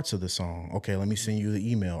parts of the song. Okay, let me send you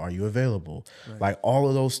the email. Are you available? Right. Like all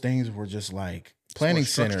of those things were just like planning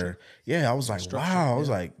center. Yeah, I was like, wow. I was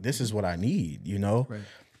like, this is what I need, Right.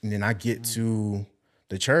 And then I get to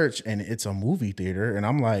the church and it's a movie theater, and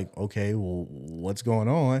I'm like, okay, well, what's going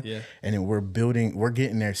on? Yeah. And then we're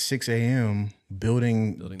getting there 6 a.m.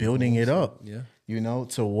 building it up. Yeah.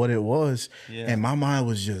 to what it was. Yeah. And my mind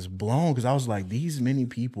was just blown because I was like, these many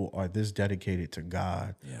people are this dedicated to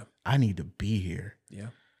God. Yeah. I need to be here. Yeah.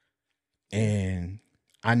 And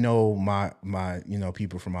I know my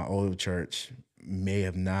people from my old church may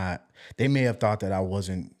have thought that I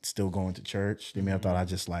wasn't still going to church. They may have thought I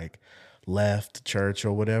just like left church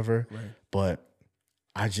or whatever. Right. But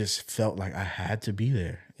I just felt like I had to be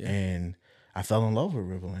there. Yeah. And I fell in love with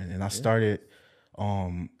Riverland. And I started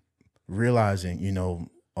realizing,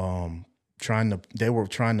 they were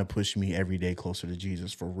trying to push me every day closer to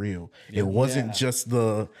Jesus for real. It wasn't just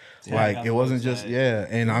it wasn't just,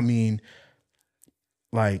 And I mean,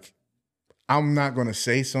 like, I'm not going to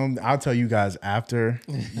say something. I'll tell you guys after,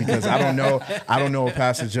 because I don't know if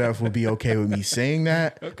Pastor Jeff would be okay with me saying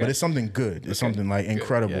that, but it's something good. It's something like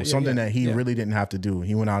incredible, something that he really didn't have to do.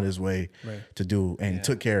 He went out his way to do and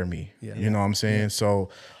took care of me. You know what I'm saying? So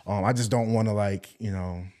I just don't want to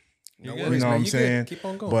No you worries, know what man. I'm You saying? good. Keep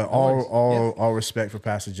on going. But No worries. all respect for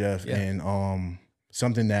Pastor Jeff and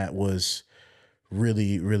something that was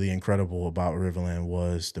really, really incredible about Riverland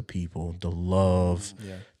was the people, the love,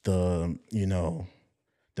 the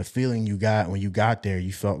feeling you got when you got there.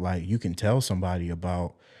 You felt like you can tell somebody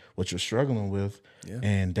about what you're struggling with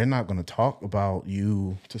and they're not going to talk about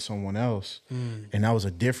you to someone else. And that was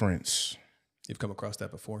a difference. You've come across that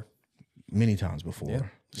before? Many times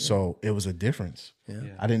before. So it was a difference.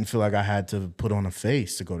 I didn't feel like I had to put on a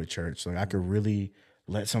face to go to church. Like I could really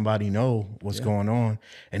let somebody know what's going on,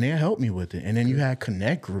 and they helped me with it. And then you had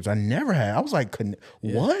connect groups. I never had. I was like,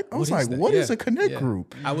 what? I was like, what is a connect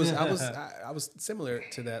group? I was similar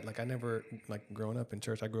to that. Like I never, like growing up in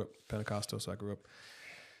church, I grew up Pentecostal, so I grew up,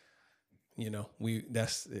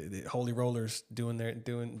 that's the Holy Rollers doing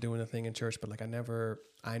the thing in church. But like I never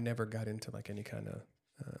got into like any kind of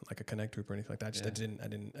like a connect group or anything like that. I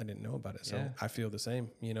didn't know about it. So I feel the same,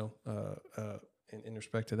 in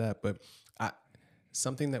respect to that. But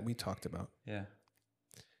something that we talked about. Yeah.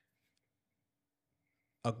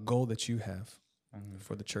 A goal that you have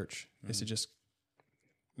for the church is to just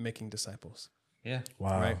making disciples. Yeah.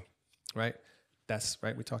 Wow. Right. That's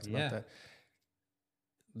right. We talked about that.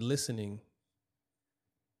 Listening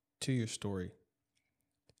to your story.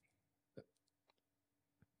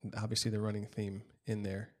 Obviously, the running theme in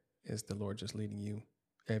there is the Lord just leading you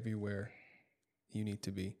everywhere you need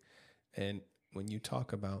to be. And when you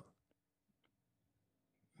talk about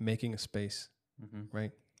making a space,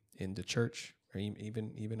 right, in the church or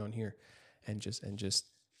even on here, and just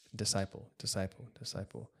disciple.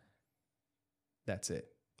 That's it.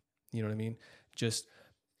 You know what I mean? Just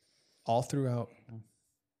all throughout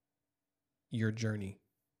your journey,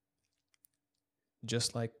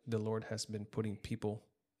 just like the Lord has been putting people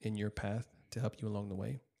in your path to help you along the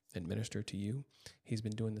way and minister to you, He's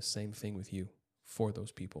been doing the same thing with you for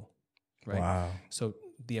those people, right? Wow. So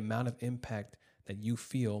the amount of impact that you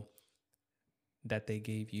feel that they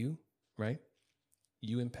gave you, right?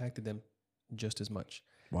 You impacted them just as much.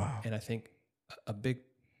 Wow. And I think a big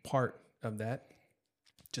part of that,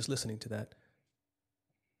 just listening to that,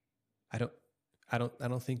 I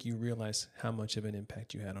don't think you realize how much of an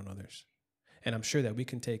impact you had on others. And I'm sure that we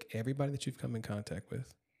can take everybody that you've come in contact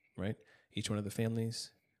with, right? Each one of the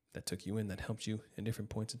families that took you in, that helped you in different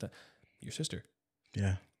points of time. Your sister.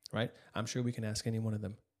 Yeah. Right? I'm sure we can ask any one of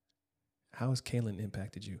them, how has Kalen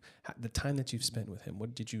impacted you? The time that you've spent with him,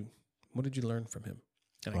 what did you learn from him?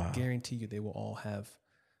 And I guarantee you they will all have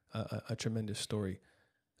a tremendous story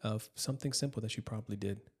of something simple that you probably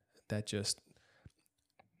did that just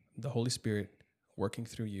the Holy Spirit working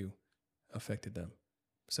through you affected them.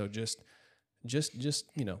 So just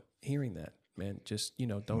hearing that, man,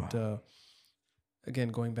 don't, again,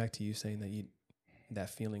 going back to you saying that that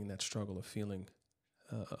feeling, that struggle of feeling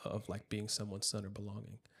of like being someone's son or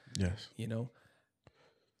belonging. Yes.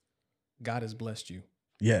 God has blessed you.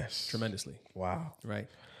 Yes. Tremendously. Wow. Right.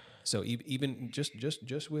 So even just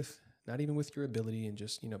with, not even with your ability and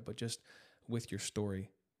just, but just with your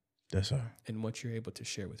story. Yes, sir. And what you're able to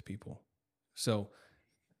share with people. So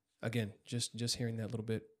again, just hearing that little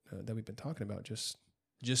bit that we've been talking about, just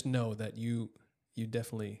know that you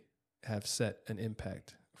definitely have set an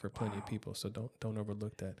impact for plenty of people. So don't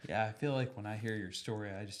overlook that. Yeah. I feel like when I hear your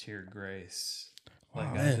story, I just hear grace.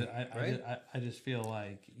 Like I just feel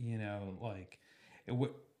like,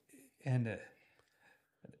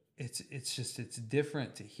 it's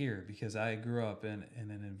different to hear because I grew up in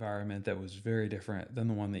an environment that was very different than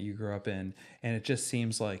the one that you grew up in. And it just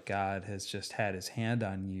seems like God has just had His hand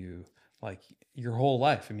on you like your whole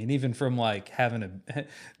life. I mean, even from like having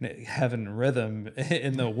rhythm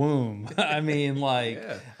in the womb. I mean,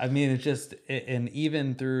 it's just, and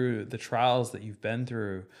even through the trials that you've been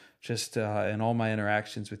through just in all my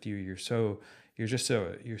interactions with you, you're so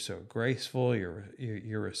graceful,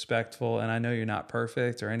 you're respectful, and I know you're not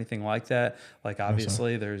perfect or anything like that. Like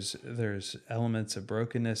obviously there's elements of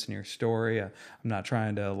brokenness in your story. I'm not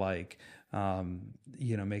trying to like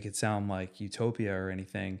make it sound like utopia or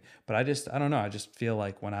anything, but I don't know, I just feel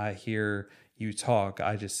like when I hear you talk,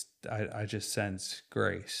 I just sense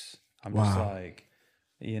grace. I'm just like,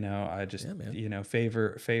 I just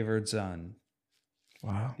favored son.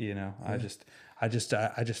 Wow. I just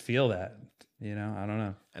feel that. I don't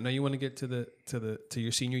know. I know you want to get to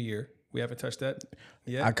your senior year. We haven't touched that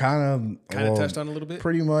yet. I kind of touched on a little bit.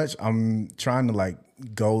 Pretty much. I'm trying to like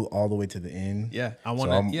go all the way to the end. Yeah, I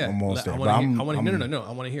want to. So I'm almost there. No.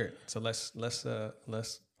 I want to hear it. So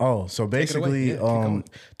let's. Oh, so basically,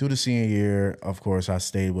 through the senior year, of course, I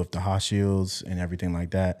stayed with the Hoshields and everything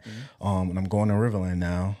like that. And I'm going to Riverland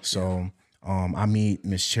now. So I meet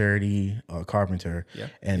Miss Charity Carpenter. Yeah.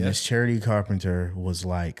 And Miss Charity Carpenter was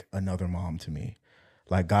like another mom to me.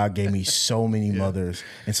 Like God gave me so many mothers.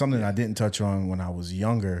 And something I didn't touch on when I was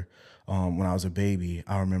younger, when I was a baby,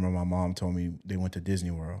 I remember my mom told me they went to Disney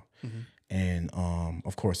World. And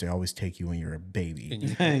of course, they always take you when you're a baby.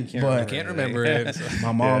 You can't remember it. So.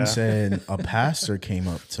 My mom said a pastor came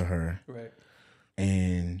up to her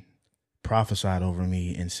and prophesied over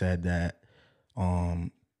me and said that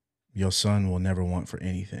your son will never want for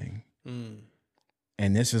anything.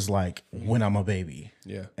 And this is like when I'm a baby.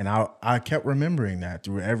 Yeah. And I kept remembering that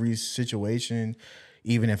through every situation,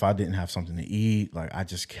 even if I didn't have something to eat, like I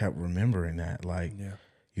just kept remembering that. Like,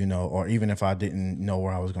 or even if I didn't know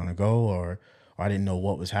where I was going to go or I didn't know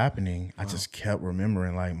what was happening, I just kept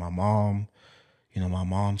remembering like my mom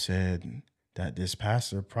said that this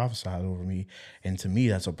pastor prophesied over me. And to me,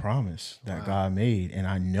 that's a promise that God made. And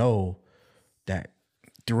I know that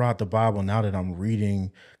throughout the Bible, now that I'm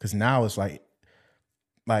reading, because now it's like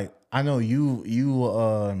I know your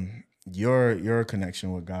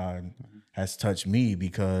connection with God has touched me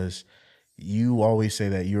because you always say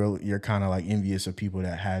that you're kind of like envious of people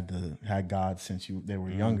that had God since they were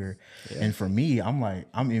younger. And for me, I'm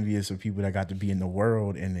envious of people that got to be in the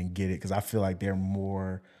world and then get it, because I feel like they're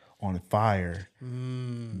more on fire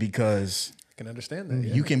because I can understand that.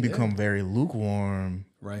 You can become very lukewarm,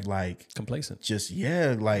 right? Like complacent. Just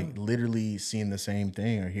literally seeing the same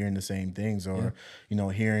thing or hearing the same things or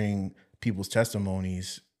hearing people's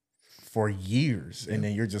testimonies for years, and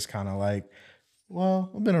then you're just kind of like,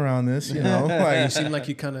 well, I've been around this, Like you seem like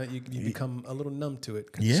you become a little numb to it.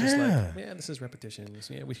 Yeah. It's just like, this is repetition.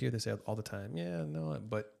 Yeah, we hear this all the time. Yeah, no,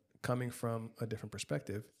 but coming from a different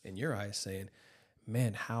perspective, in your eyes, saying,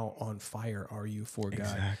 man, how on fire are you for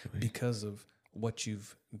God because of what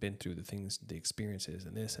you've been through, the things, the experiences,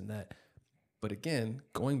 and this and that. But again,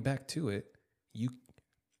 going back to it,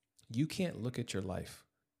 you can't look at your life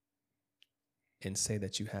and say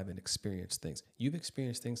that you haven't experienced things. You've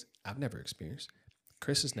experienced things I've never experienced.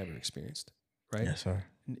 Chris has never experienced, right? Yes, sir.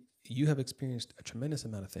 You have experienced a tremendous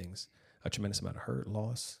amount of things, a tremendous amount of hurt,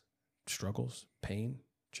 loss, struggles, pain,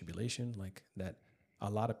 tribulation, like that a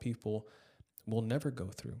lot of people will never go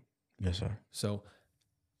through. Yes, sir. So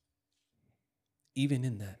even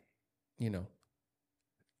in that,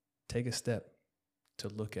 take a step to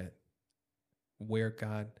look at where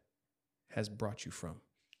God has brought you from.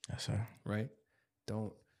 Yes, sir. Right?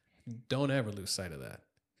 Don't ever lose sight of that,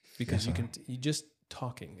 because you just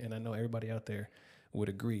talking, and I know everybody out there would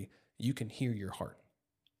agree, you can hear your heart.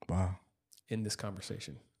 Wow. In this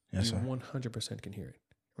conversation. Yes, sir. 100% can hear it,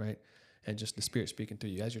 right? And just the Spirit speaking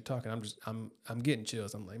through you. As you're talking, I'm getting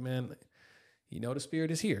chills. I'm like, man, the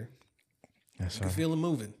Spirit is here. Yes, you can feel him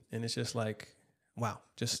moving, and it's just like, wow.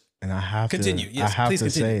 And I have continue. To, yes, I have please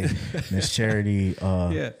to continue. say, Miss Charity,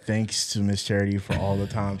 thanks to Miss Charity for all the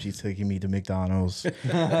time she's taking me to McDonald's.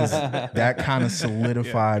 That kind of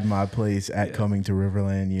solidified my place at coming to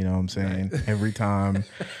Riverland. You know what I'm saying? Right. Every time.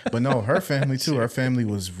 But no, her family too. Her family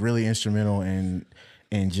was really instrumental in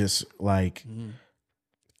just like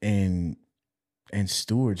in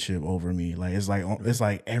stewardship over me. Like it's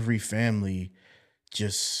like every family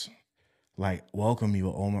just like welcome you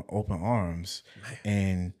with open arms.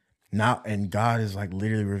 Man. And God is like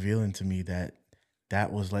literally revealing to me that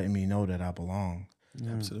was letting me know that I belong.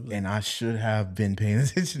 Absolutely. And I should have been paying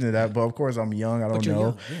attention to that. But of course I'm young. I don't know.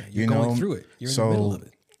 Young. Yeah, you're going through it. You're in the middle of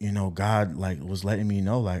it. God like was letting me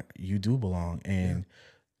know like you do belong. And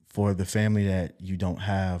for the family that you don't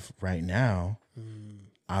have right now,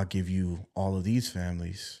 I'll give you all of these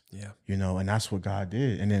families. Yeah. And that's what God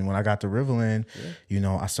did. And then when I got to Riverland,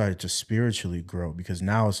 I started to spiritually grow, because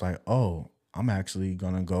now it's like, oh, I'm actually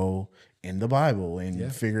gonna go in the Bible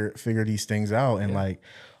and figure these things out. And like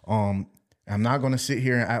I'm not going to sit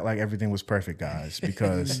here and act like everything was perfect, guys,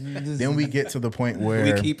 because then we get to the point where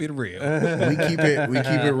We keep it real. we keep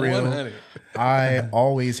it real. 100. I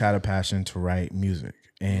always had a passion to write music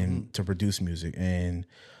and to produce music, and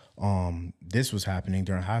this was happening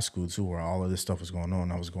during high school too, where all of this stuff was going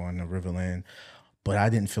on. I was going to Riverland, but I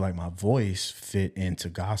didn't feel like my voice fit into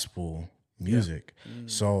gospel music,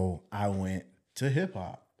 so I went to hip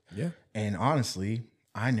hop. Yeah. And honestly,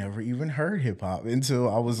 I never even heard hip hop until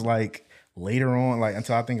I was like later on, like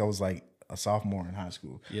until I think I was like a sophomore in high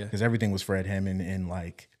school. Yeah. Because everything was Fred Hammond and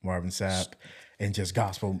like Marvin Sapp and just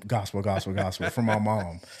gospel from my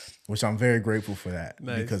mom, which I'm very grateful for that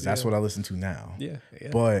Nice, because that's yeah. what I listen to now. Yeah. Yeah.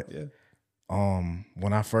 But yeah.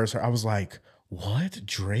 when I first heard, I was like, what?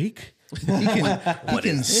 Drake? He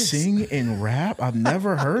can sing and rap? I've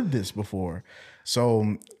never heard this before.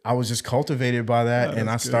 So I was just cultivated by that, and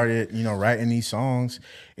I started, writing these songs,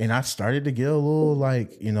 and I started to get a little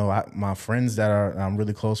like, my friends that I'm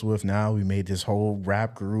really close with now, we made this whole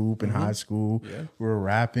rap group in high school. Yeah. We were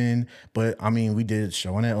rapping, but I mean, we did a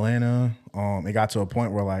show in Atlanta. It got to a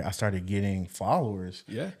point where like I started getting followers.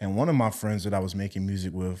 Yeah. And one of my friends that I was making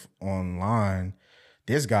music with online,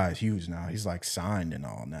 this guy's huge now. He's like signed and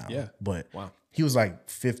all now. Yeah. But Wow. he was like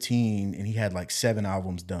 15 and he had like 7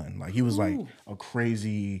 albums done. Like he was like a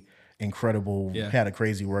crazy, incredible, had a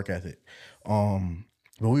crazy work ethic.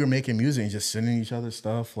 But we were making music and just sending each other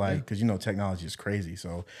stuff, like, because technology is crazy.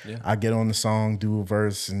 So I get on the song, do a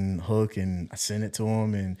verse and hook, and I send it to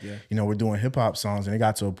him. And we're doing hip hop songs, and it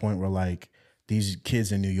got to a point where like these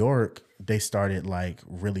kids in New York, they started like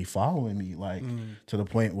really following me, like to the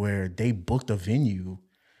point where they booked a venue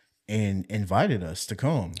and invited us to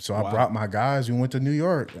come. So I brought my guys. We went to New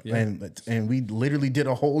York, and we literally did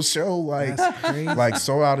a whole show, like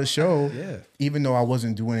sold out a show. Yeah. Even though I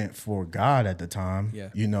wasn't doing it for God at the time. Yeah.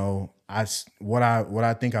 What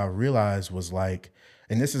I think I realized was like,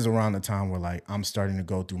 and this is around the time where like I'm starting to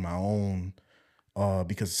go through my own,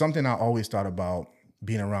 because something I always thought about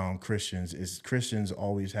being around Christians is Christians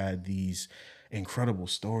always had these incredible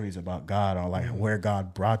stories about God, or like where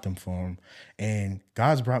God brought them from. And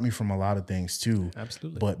God's brought me from a lot of things too.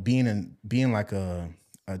 Absolutely. But being like a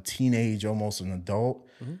teenage, almost an adult,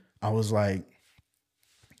 I was like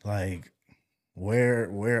where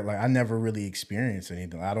like I never really experienced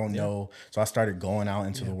anything. I don't know. So I started going out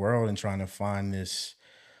into the world and trying to find this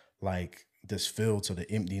feel to the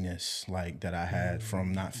emptiness like that I had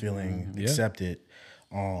from not feeling accepted.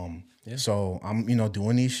 So I'm,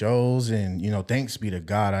 doing these shows, and, thanks be to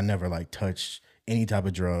God, I never like touched any type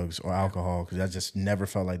of drugs or alcohol, because I just never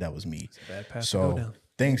felt like that was me. Bad path to go So down.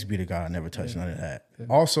 thanks be to God, I never touched none of that.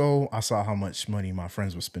 Also, I saw how much money my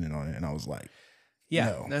friends were spending on it, and I was like, Yeah.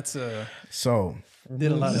 no. That's So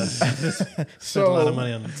did a lot of spent a lot of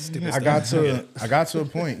money on stupid I stuff. got to a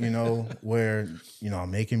point, where,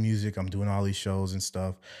 I'm making music, I'm doing all these shows and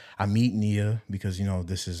stuff. I meet Nia because,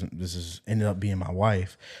 this is ended up being my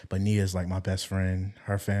wife, but Nia is like my best friend.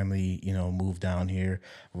 Her family, moved down here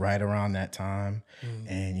right around that time.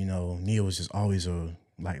 And, Nia was just always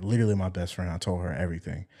literally my best friend. I told her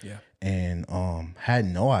everything. Yeah. And had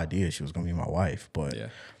no idea she was gonna be my wife. But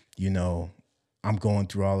I'm going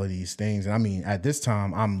through all of these things. And I mean, at this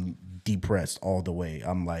time, I'm depressed all the way.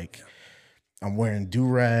 I'm like, I'm wearing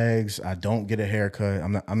do-rags. I don't get a haircut.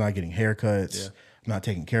 I'm not getting haircuts. Yeah. I'm not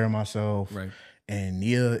taking care of myself. Right. And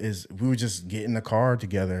Nia we would just get in the car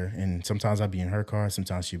together. And sometimes I'd be in her car.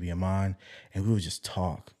 Sometimes she'd be in mine. And we would just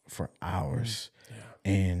talk for hours.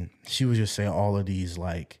 Yeah. And she would just say all of these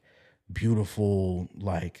like beautiful,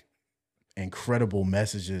 like, incredible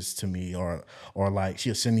messages to me, or like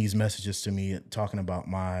she'll send these messages to me talking about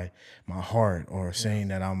my heart, or saying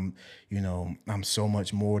that I'm so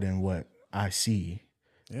much more than what I see,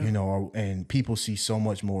 and people see so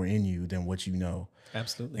much more in you than what you know.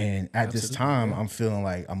 Absolutely. And at this time, I'm feeling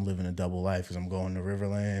like I'm living a double life, because I'm going to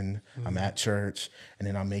Riverland, I'm at church, and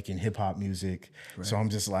then I'm making hip hop music. Right. So I'm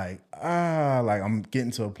just like, I'm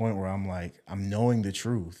getting to a point where I'm like, I'm knowing the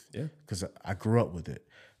truth, because I grew up with it,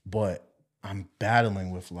 but I'm battling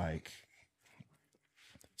with like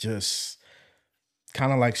just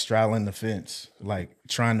kind of like straddling the fence, like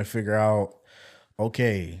trying to figure out,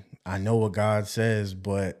 okay, I know what God says,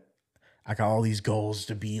 but I got all these goals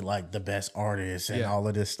to be like the best artist and all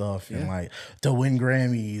of this stuff, and like to win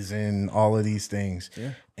Grammys and all of these things.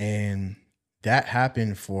 Yeah. And that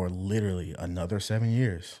happened for literally another 7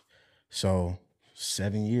 years. So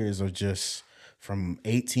 7 years of just from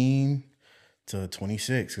 18 to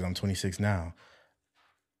 26, because I'm 26 now.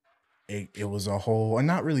 It was a whole, and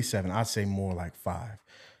not really 7, I'd say more like 5.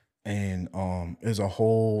 And it was a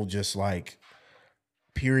whole just like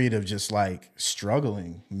period of just like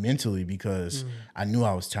struggling mentally because I knew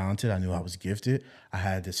I was talented. I knew I was gifted. I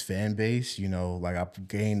had this fan base, you know, like I've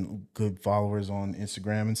gained good followers on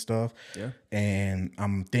Instagram and stuff. Yeah. And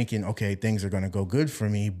I'm thinking, okay, things are going to go good for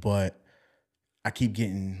me. But I keep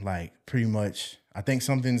getting like pretty much, I think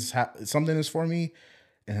something is for me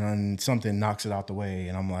and then something knocks it out the way.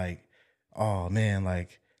 And I'm like, oh man,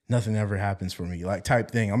 like nothing ever happens for me, like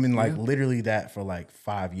type thing. I'm in like literally that for like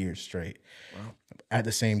 5 years straight. Wow. At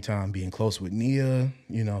the same time, being close with Nia,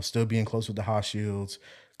 you know, still being close with the Hot Shields,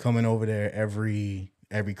 coming over there every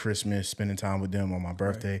Christmas, spending time with them on my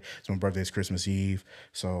birthday. Right. So my birthday's Christmas Eve.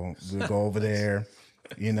 So we'll go over there,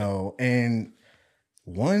 you know. And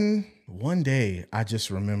one day I just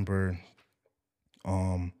remember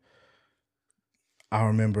a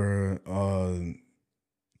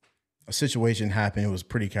situation happened. It was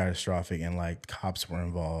pretty catastrophic and like cops were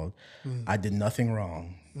involved. I did nothing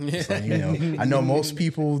wrong. So, you know, I know most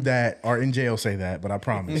people that are in jail say that, but I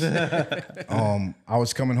promise. I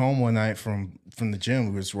was coming home one night from the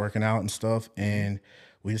gym. We was working out and stuff, and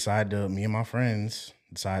we decided me and my friends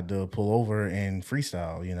decided to pull over and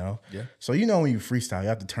freestyle, you know? Yeah. So, you know, when you freestyle, you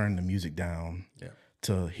have to turn the music down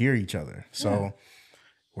to hear each other. So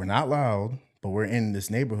we're not loud, but we're in this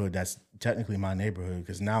neighborhood that's technically my neighborhood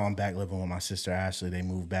because now I'm back living with my sister Ashley. They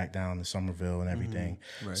moved back down to Somerville and everything.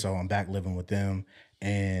 Right. So I'm back living with them.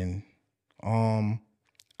 And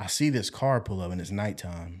I see this car pull up and it's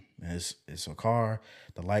nighttime. And it's a car,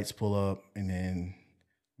 the lights pull up and then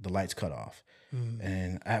the lights cut off.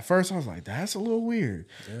 And at first I was like, that's a little weird.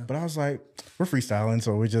 Yeah. But I was like, we're freestyling,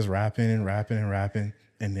 so we're just rapping and rapping and rapping.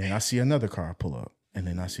 And then I see another car pull up. And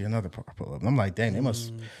then I see another car pull up. And I'm like, dang, they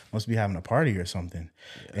must be having a party or something.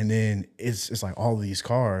 Yeah. And then it's like all of these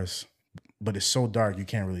cars, but it's so dark you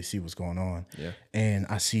can't really see what's going on. Yeah. And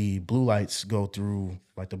I see blue lights go through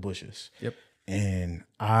like the bushes. Yep. And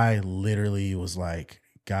I literally was like,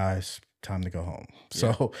 guys, time to go home.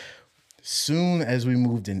 Yeah. So soon as we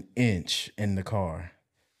moved an inch in the car,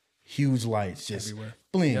 huge lights just everywhere.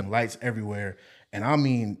 Bling, lights everywhere. And I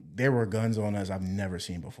mean, there were guns on us I've never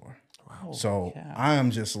seen before. Wow. So I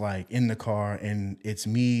am just like in the car and it's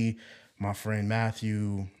me, my friend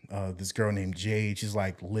Matthew, this girl named Jade. She's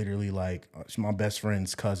like literally like she's my best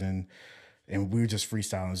friend's cousin. And we were just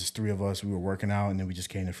freestyling. Just three of us. We were working out and then we just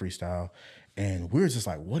came to freestyle. And we were just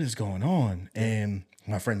like, what is going on? And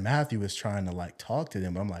my friend Matthew was trying to like talk to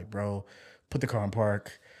them. But I'm like, bro, put the car in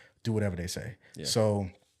park, do whatever they say. Yeah. So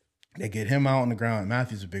they get him out on the ground.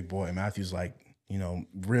 Matthew's a big boy. And Matthew's like, you know,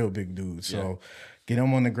 real big dude. So get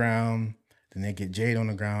him on the ground. Then they get Jade on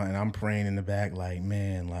the ground. And I'm praying in the back like,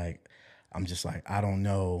 man, like, I'm just like, I don't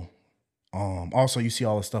know. Also, you see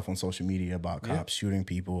all the stuff on social media about cops shooting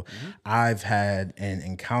people. I've had an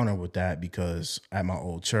encounter with that because at my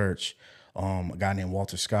old church, a guy named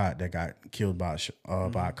Walter Scott that got killed by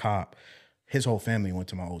a cop, his whole family went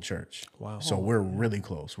to my old church. Wow. So we're really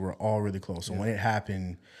close. We're all really close. So when it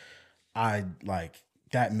happened,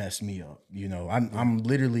 that messed me up. You know, I'm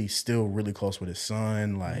literally still really close with his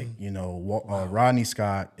son. Like, you know, Rodney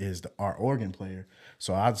Scott is our organ player.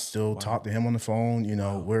 So I'd still talk to him on the phone. You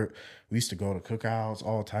know, we used to go to cookouts,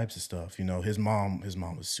 all types of stuff. You know, his mom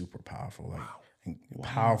was super powerful, like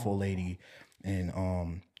powerful lady. And,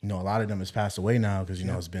 you know, a lot of them has passed away now because, you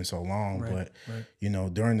know, it's been so long. Right. But, you know,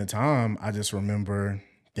 during the time, I just remember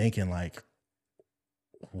thinking like,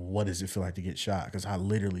 what does it feel like to get shot? Because I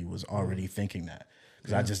literally was already thinking that.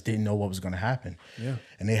 Because I just didn't know what was going to happen. Yeah.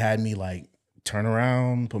 And they had me like turn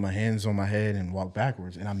around, put my hands on my head and walk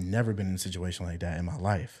backwards. And I've never been in a situation like that in my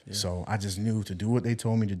life. Yeah. So I just knew to do what they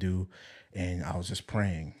told me to do. And I was just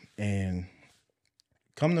praying. And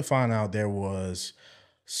come to find out there was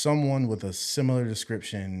someone with a similar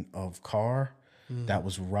description of car that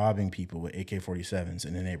was robbing people with AK-47s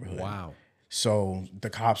in the neighborhood. Wow. So the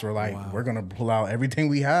cops were like, we're going to pull out everything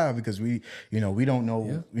we have because we don't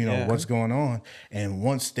know, what's going on. And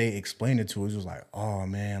once they explained it to us, it was like, oh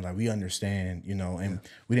man, like we understand, you know, and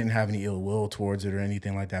we didn't have any ill will towards it or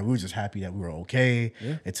anything like that. We were just happy that we were okay.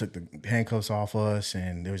 Yeah. It took the handcuffs off us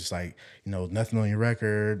and they was just like, you know, nothing on your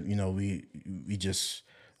record. You know, we just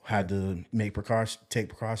had to take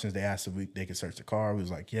precautions. They asked if they could search the car. We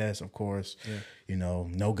was like, yes, of course. Yeah. You know,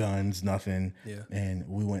 no guns, nothing. Yeah. And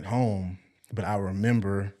we went home. But I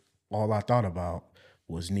remember all I thought about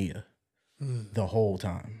was Nia the whole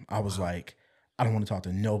time. I was like, I don't want to talk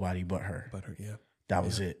to nobody but her. That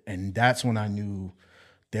was it. And that's when I knew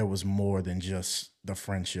there was more than just the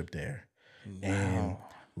friendship there. Wow. And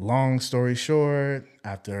long story short,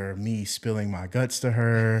 after me spilling my guts to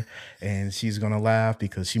her, and she's gonna laugh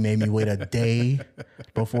because she made me wait a day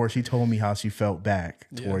before she told me how she felt back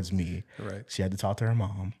towards me. Right. She had to talk to her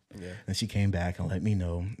mom. Yeah. And she came back and let me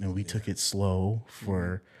know. And we took it slow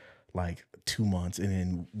for like 2 months. And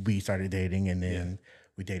then we started dating. And then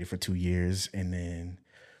we dated for 2 years. And then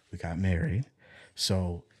we got married.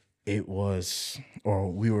 So it was, or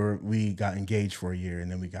we got engaged for a year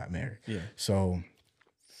and then we got married. Yeah. So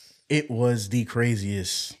it was the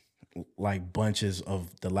craziest like bunches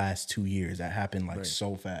of the last 2 years that happened like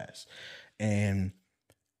so fast. And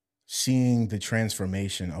seeing the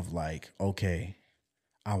transformation of like, okay,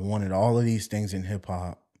 I wanted all of these things in hip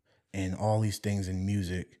hop and all these things in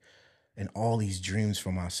music and all these dreams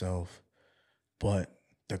for myself. But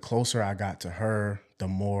the closer I got to her, the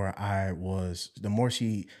more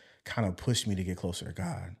she kind of pushed me to get closer to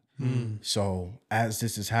God. So as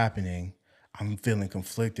this is happening, I'm feeling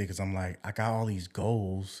conflicted because I'm like, I got all these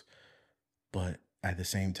goals, but at the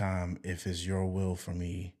same time, if it's your will for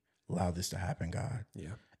me, allow this to happen, God. Yeah.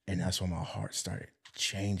 And that's when my heart started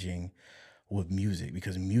changing with music,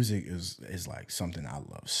 because music is like something I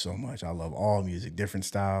love so much. I love all music, different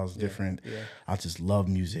styles, different. Yeah. I just love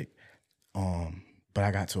music. But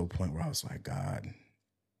I got to a point where I was like, God,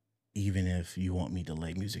 even if you want me to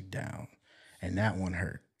lay music down, and that one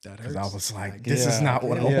hurt. Because I was like, this is not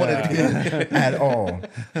what I want to do at all.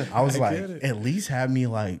 I was like, at least have me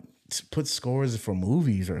like put scores for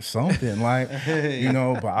movies or something, like, you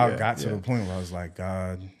know. But I got to the point where I was like,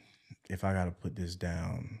 God, if I got to put this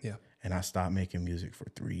down, and I stopped making music for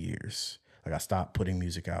 3 years. Like I stopped putting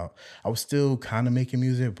music out. I was still kind of making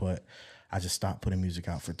music, but I just stopped putting music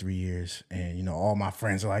out for 3 years. And, you know, all my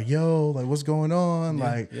friends are like, yo, like, what's going on?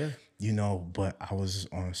 You know, but I was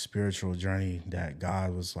on a spiritual journey that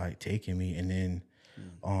God was like taking me. And then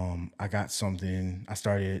I got something. I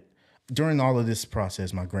started, during all of this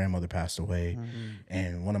process, my grandmother passed away.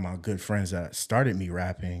 And one of my good friends that started me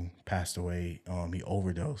rapping passed away. He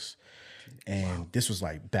overdosed. And this was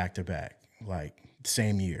like back to back, like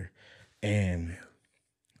same year. And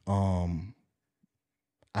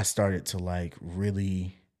I started to like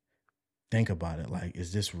really think about it. Like,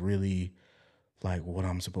 is this really like what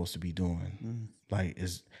I'm supposed to be doing?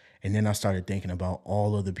 And then I started thinking about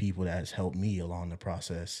all of the people that has helped me along the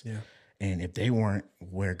process. Yeah. And if they weren't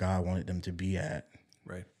where God wanted them to be at,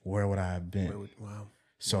 where would I have been?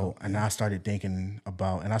 So, and I started thinking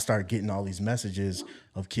about, and I started getting all these messages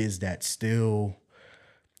of kids that still,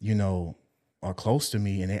 you know, are close to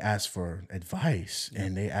me, and they ask for advice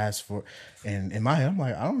and they ask for, and in my head, I'm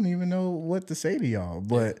like, I don't even know what to say to y'all,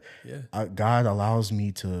 but God allows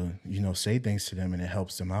me to, you know, say things to them, and it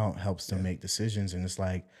helps them out, helps them make decisions. And it's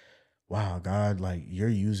like, wow, God, like you're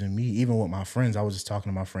using me. Even with my friends, I was just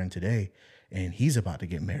talking to my friend today, and he's about to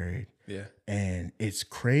get married. Yeah. And it's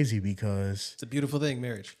crazy because it's a beautiful thing,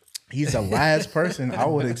 marriage. He's the last person I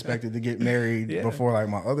would have expected to get married before like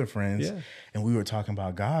my other friends. Yeah. And we were talking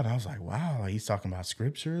about God. I was like, wow, like, he's talking about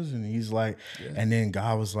scriptures. And he's like, and then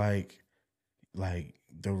God was like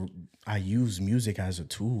I use music as a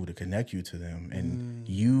tool to connect you to them. And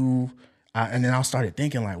and then I started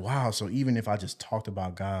thinking like, wow, so even if I just talked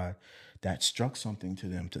about God, that struck something to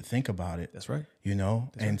them to think about it. That's right. You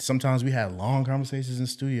know? And sometimes we had long conversations in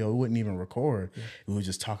studio. We wouldn't even record. Yeah. We would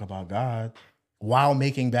just talk about God while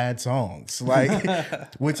making bad songs. Like,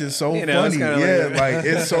 which is so funny. Like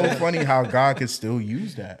it's so funny how God could still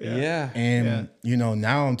use that. Yeah. And, you know,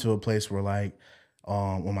 now I'm to a place where like,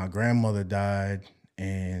 when my grandmother died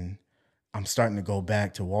and I'm starting to go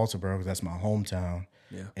back to Walterboro because that's my hometown.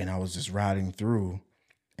 Yeah. And I was just riding through,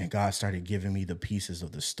 and God started giving me the pieces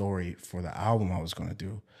of the story for the album I was going to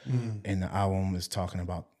do. And the album is talking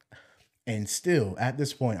about, and still at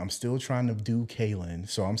this point, I'm still trying to do Kalen.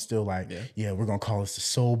 So I'm still like, we're going to call this the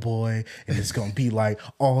Soul Boy, and it's going to be like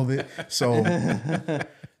all of it. So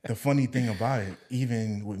the funny thing about it,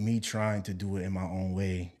 even with me trying to do it in my own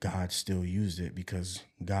way, God still used it, because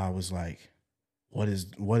God was like, what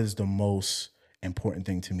is the most important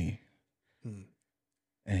thing to me?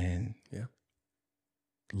 And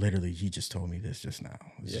literally, he just told me this just now.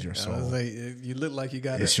 This is your soul. I was like, you look like you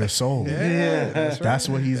got it's your soul. That's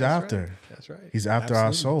what he's after. Right. That's right. He's after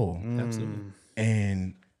our soul. Absolutely.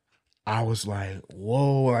 And I was like,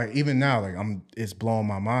 whoa, like even now, like it's blowing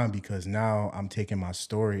my mind, because now I'm taking my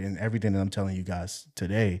story and everything that I'm telling you guys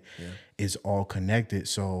today is all connected.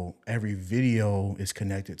 So every video is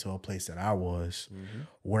connected to a place that I was,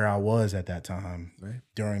 where I was at that time,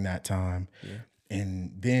 during that time. Yeah.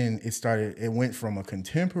 And then it went from a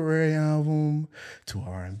contemporary album to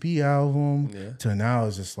R&B album to now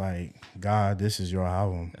it's just like, God, this is your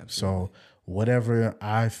album. Absolutely. So whatever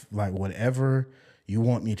whatever you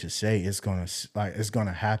want me to say, it's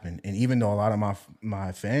gonna happen. And even though a lot of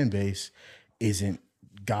my fan base isn't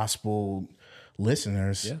gospel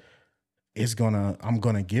listeners, I'm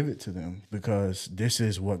gonna give it to them because this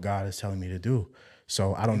is what God is telling me to do.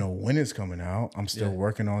 So I don't know when it's coming out. I'm still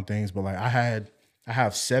working on things, but like I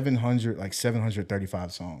have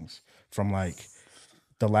 735 songs from like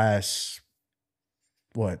the last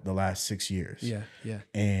 6 years. Yeah. Yeah.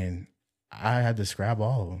 And I had to scrap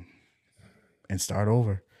all of them and start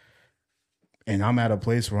over. And I'm at a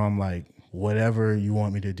place where I'm like, whatever you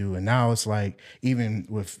want me to do. And now it's like, even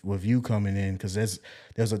with you coming in, because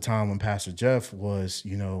there's a time when Pastor Jeff was,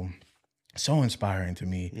 so inspiring to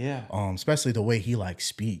me. Yeah. Especially the way he like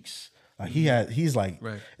speaks. Like he's like,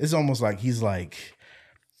 Right. it's almost like he's like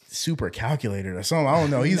super calculated or something. I don't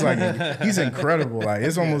know. He's like, he's incredible. Like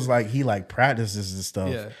it's almost like he like practices this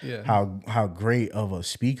stuff. Yeah. How great of a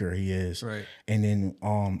speaker he is. Right. And then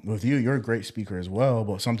with you, you're a great speaker as well.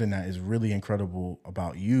 But something that is really incredible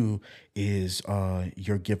about you is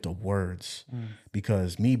your gift of words.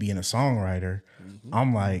 Because me being a songwriter,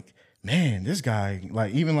 I'm like, man, this guy,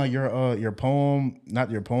 like even like your poem, not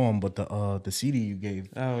your poem, but the CD you gave.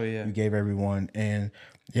 Oh yeah. You gave everyone. And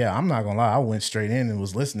yeah, I'm not gonna lie, I went straight in and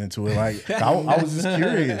was listening to it. Like I was just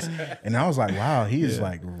curious. And I was like, wow, he is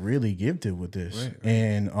like really gifted with this. Right.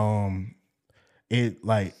 And it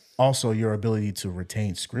like also your ability to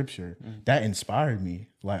retain scripture, that inspired me.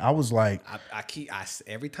 Like I was like,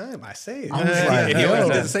 every time I say it, I was like, and he yo.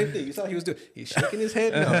 always did the same thing. You saw he was doing. He's shaking his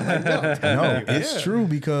head. No, I'm like, no, no, it's true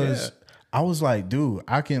because I was like, dude,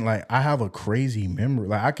 I have a crazy memory.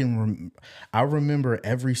 Like I remember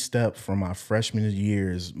every step from my freshman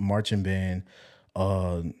year's marching band,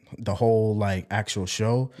 the whole like actual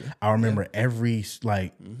show. I remember every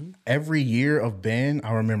year of band.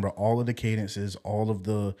 I remember all of the cadences, all of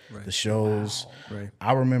the shows. Wow. Right.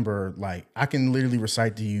 I remember like I can literally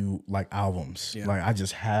recite to you like albums. Yeah. Like I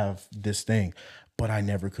just have this thing, but I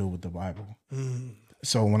never could with the Bible.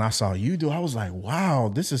 So when I saw you do, I was like,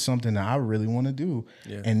 wow, this is something that I really want to do.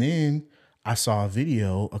 Yeah. And then I saw a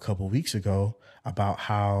video a couple of weeks ago about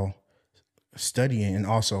how studying, and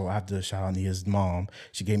also I have to shout out Nia's mom.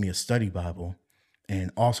 She gave me a study Bible. And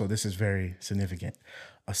also, this is very significant,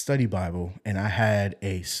 a study Bible. And I had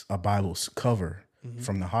a Bible cover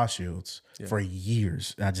from the Hochschilds for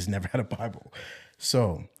years. I just never had a Bible.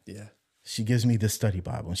 So she gives me this study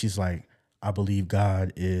Bible and she's like, I believe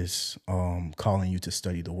God is calling you to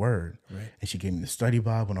study the word. Right. And she gave me the study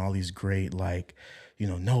Bible and all these great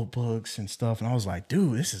notebooks and stuff. And I was like,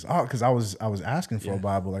 dude, this is all, because I was asking for a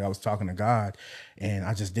Bible. Like I was talking to God and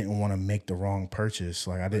I just didn't want to make the wrong purchase.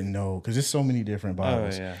 Like I didn't know, because there's so many different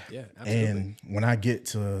Bibles. Oh, yeah. Yeah, absolutely. And when I get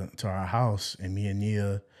to our house and me and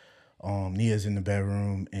Nia, Nia's in the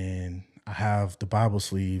bedroom and I have the Bible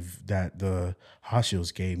sleeve that the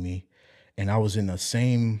Hochschilds gave me. And I was in the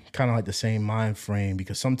same mind frame,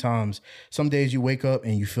 because sometimes, some days you wake up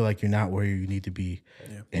and you feel like you're not where you need to be.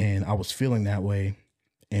 Yeah. And I was feeling that way.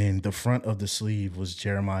 And the front of the sleeve was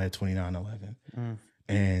Jeremiah 29:11.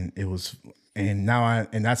 And it was, and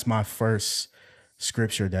that's my first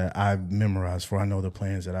scripture that I've memorized, for I know the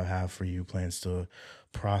plans that I have for you, plans to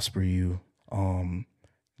prosper you,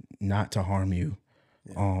 not to harm you.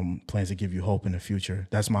 Plans to give you hope in the future.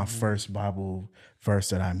 That's my first Bible verse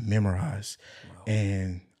that I memorized. Wow.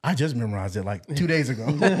 And I just memorized it like 2 days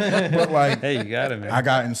ago. But like, hey, you got it, man. I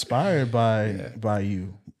got inspired by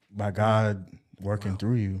you, by God working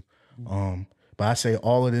through you. But I say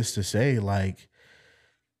all of this to say, like,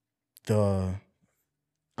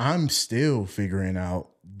 I'm still figuring out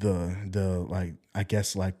the like, I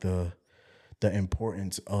guess like the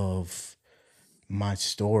importance of my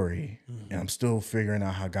story. And I'm still figuring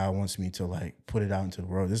out how God wants me to like put it out into the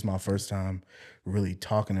world. This is my first time really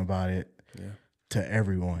talking about it to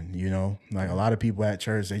everyone, like a lot of people at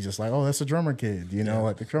church, they just like, oh, that's a drummer kid,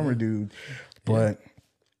 like the drummer dude. But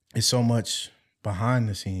it's so much behind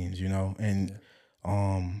the scenes, and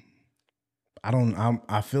I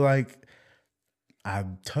feel like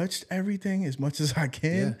I've touched everything as much as I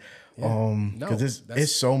can. Because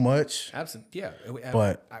it's so much. Absolutely. Yeah.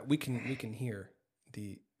 But we can hear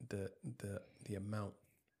the amount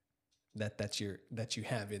that you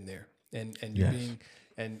have in there, and you're being,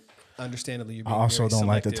 and understandably you're being. I also don't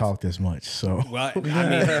like to selective. talk this much, so. Well, I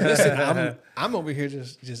mean, listen, I'm over here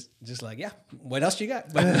just like, yeah, what else you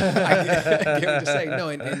got? But I get what you're saying. No,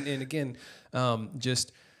 and again,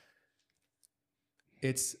 just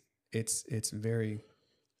it's very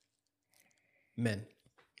men,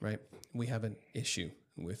 right? We have an issue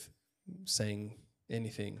with saying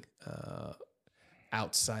anything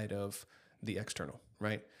outside of the external,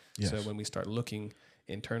 right? So when we start looking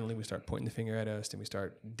internally, we start pointing the finger at us, and we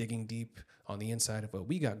start digging deep on the inside of what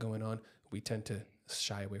we got going on, we tend to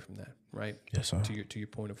shy away from that, right? Yes, sir. To your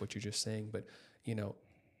point of what you're just saying. But, you know,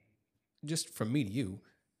 just from me to you,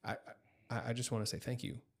 I just want to say thank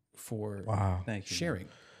you for Thank you. sharing.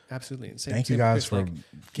 Absolutely. And Thank you guys for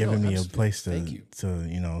giving me a place to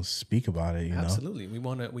you know, speak about it. You absolutely.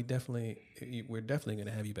 We're definitely going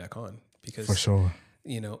to have you back on, because for sure.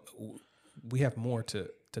 You know, we have more to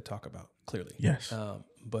talk about, clearly. Yes.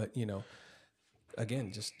 But, you know,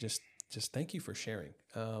 again, just thank you for sharing.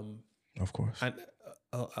 Of course.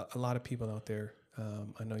 A lot of people out there,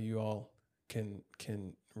 I know you all can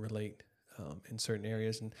relate in certain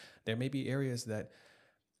areas, and there may be areas that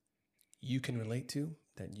you can relate to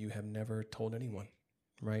that you have never told anyone,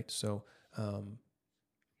 right? So, I'm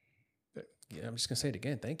just gonna say it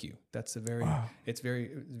again. Thank you. That's it's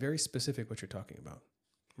very specific what you're talking about,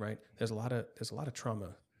 right? There's a lot of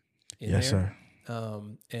trauma in there, sir.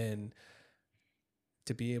 And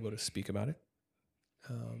to be able to speak about it,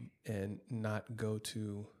 and not go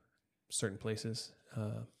to certain places,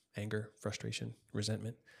 anger, frustration,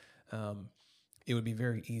 resentment, it would be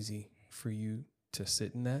very easy for you to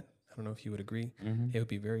sit in that. I don't know if you would agree. It would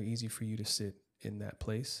be very easy for you to sit in that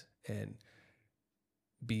place and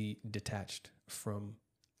be detached from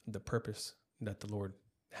the purpose that the Lord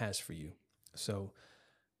has for you. So,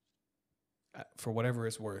 for whatever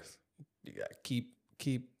it's worth, keep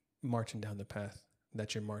marching down the path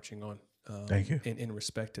that you're marching on. Thank you. In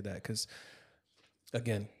respect to that, because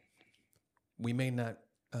again, we may not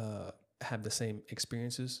have the same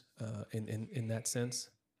experiences in that sense,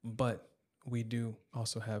 but we do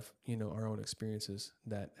also have, you know, our own experiences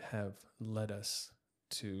that have led us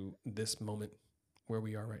to this moment where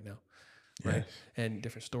we are right now, right? Yes. And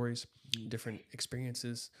different stories, different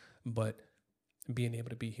experiences, but being able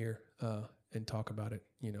to be here and talk about it,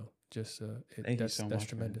 you know, just that's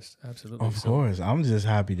tremendous. Man. Absolutely. Of course. I'm just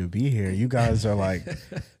happy to be here. You guys are like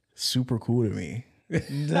super cool to me.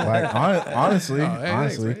 Like honestly,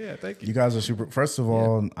 thanks, yeah, thank you. You guys are super. First of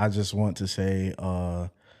all, I just want to say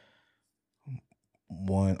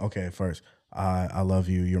first, I love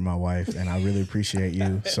you. You're my wife, and I really appreciate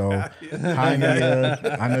you. So, hi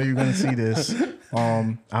Nia. I know you're gonna see this.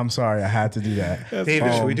 I'm sorry, I had to do that.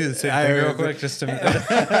 David, should we do the same thing real quick just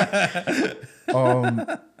to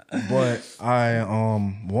but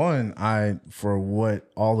I for what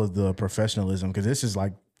all of the professionalism, because this is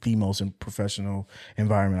like the most professional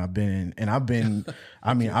environment I've been in, and I've been to,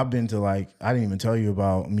 like, I didn't even tell you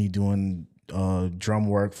about me doing drum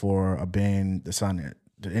work for a band that's on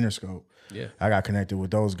the Interscope. Yeah, I got connected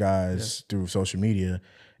with those guys through social media,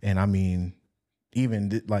 and I mean,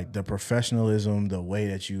 even like the professionalism, the way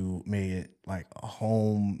that you made it like a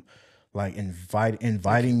home, like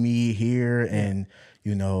inviting me here, and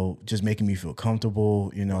you know, just making me feel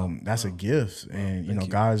comfortable. You know, that's a gift, and you know,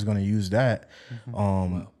 God is going to use that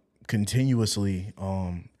continuously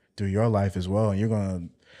through your life as well, and you're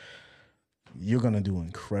gonna do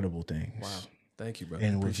incredible things. Wow, thank you, brother.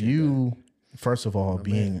 And with you, first of all,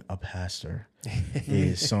 being a pastor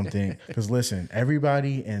is something, because listen,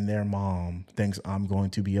 everybody and their mom thinks I'm going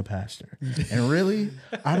to be a pastor. And really,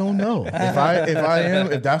 I don't know.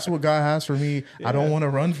 If that's what God has for me, I don't want to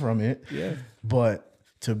run from it. Yeah. But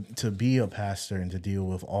to be a pastor and to deal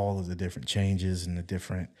with all of the different changes and the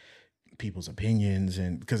different people's opinions,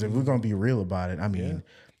 and because if we're going to be real about it, I mean,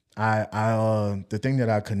 I the thing that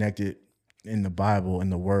I connected in the Bible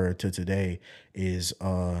and the word to today is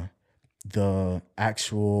the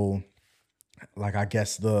actual, like, I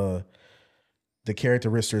guess the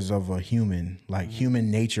characteristics of a human, like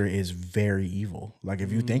human nature is very evil. Like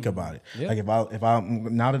if you think about it, like if I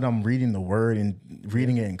now that I'm reading the word and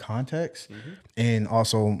reading it in context, and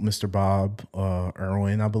also Mr. Bob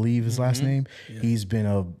Irwin, I believe his last name, he's been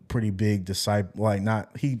a pretty big disciple,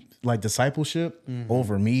 discipleship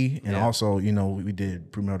over me, and also, you know, we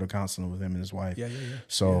did premarital counseling with him and his wife.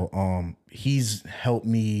 So he's helped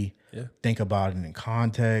me think about it in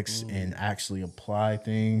context and actually apply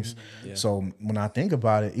things. So when I think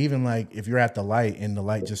about it, even like if you're at the light and the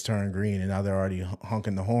light just turned green and now they're already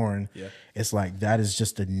honking the horn, it's like that is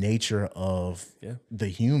just the nature of the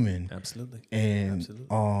human. Absolutely.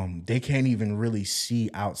 And they can't even really see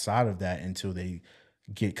outside of that until they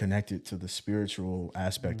get connected to the spiritual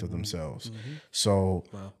aspect of themselves. So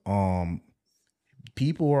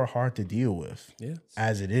people are hard to deal with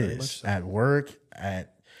as it is at work,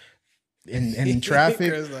 in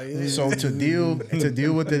traffic. So to deal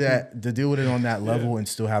with it on that level and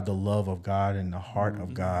still have the love of God and the heart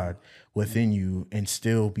of God within you and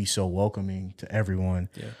still be so welcoming to everyone.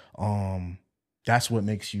 that's what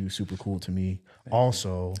makes you super cool to me.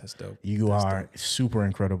 Also, That's dope. you are super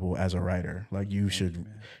incredible as a writer. Like you should,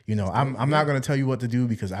 I'm not gonna tell you what to do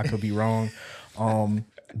because I could be wrong.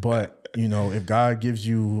 But if God gives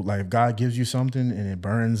you something and it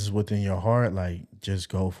burns within your heart, like just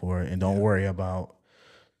go for it and don't worry about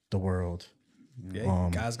the world. Yeah,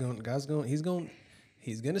 God's going. He's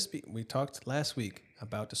gonna speak. We talked last week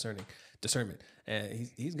about discernment, and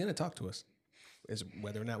he's gonna talk to us. Is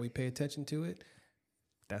whether or not we pay attention to it,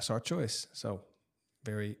 that's our choice. So,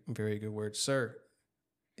 very, very good word, sir.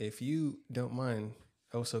 If you don't mind,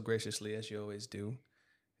 oh so graciously as you always do,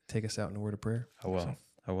 take us out in a word of prayer. I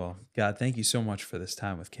will. God, thank you so much for this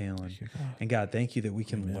time with Kalen. And God, thank you that we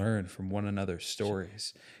can learn from one another's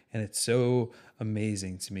stories. And it's so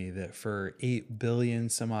amazing to me that for 8 billion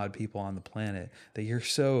some odd people on the planet, that you're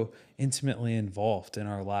so intimately involved in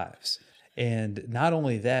our lives. And not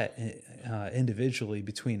only that, individually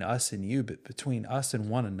between us and you, but between us and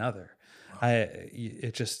one another.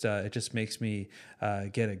 It just makes me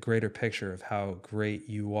get a greater picture of how great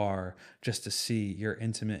you are, just to see your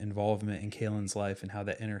intimate involvement in Kalen's life and how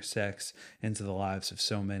that intersects into the lives of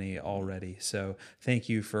so many already. So thank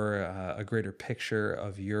you for a greater picture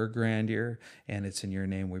of your grandeur, and it's in your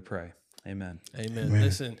name we pray. Amen. Amen.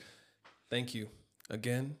 Listen, thank you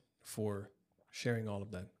again for sharing all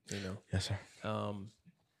of that. Yes, sir.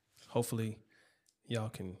 Hopefully, y'all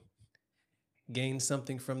can gain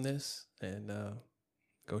something from this and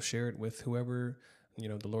go share it with whoever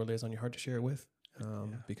the Lord lays on your heart to share it with,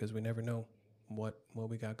 because we never know what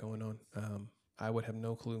we got going on. I would have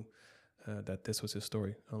no clue that this was his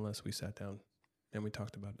story unless we sat down and we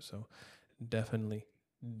talked about it. So definitely,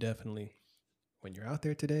 when you're out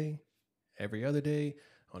there today, every other day,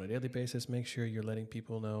 on a daily basis, make sure you're letting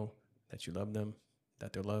people know that you love them,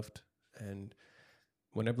 that they're loved, and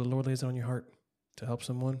whenever the Lord lays it on your heart to help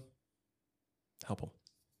someone, help them.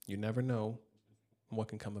 You never know what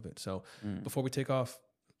can come of it. So before we take off,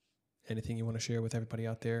 anything you want to share with everybody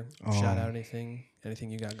out there? Shout out anything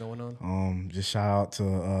you got going on? Just shout out to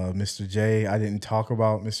Mr. J. I didn't talk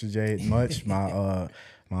about Mr. J much. My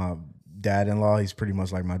dad-in-law, he's pretty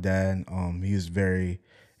much like my dad. He was very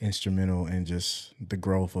instrumental in just the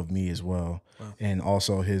growth of me as well. Wow. And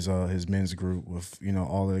also his men's group with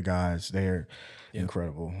all of the guys. They're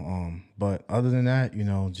incredible. But other than that,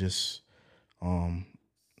 just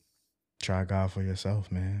try God for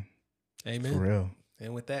yourself, man. Amen. For real.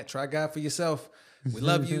 And with that, try God for yourself. We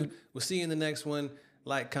love you. We'll see you in the next one.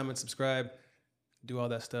 Like, comment, subscribe, do all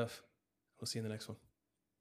that stuff. We'll see you in the next one.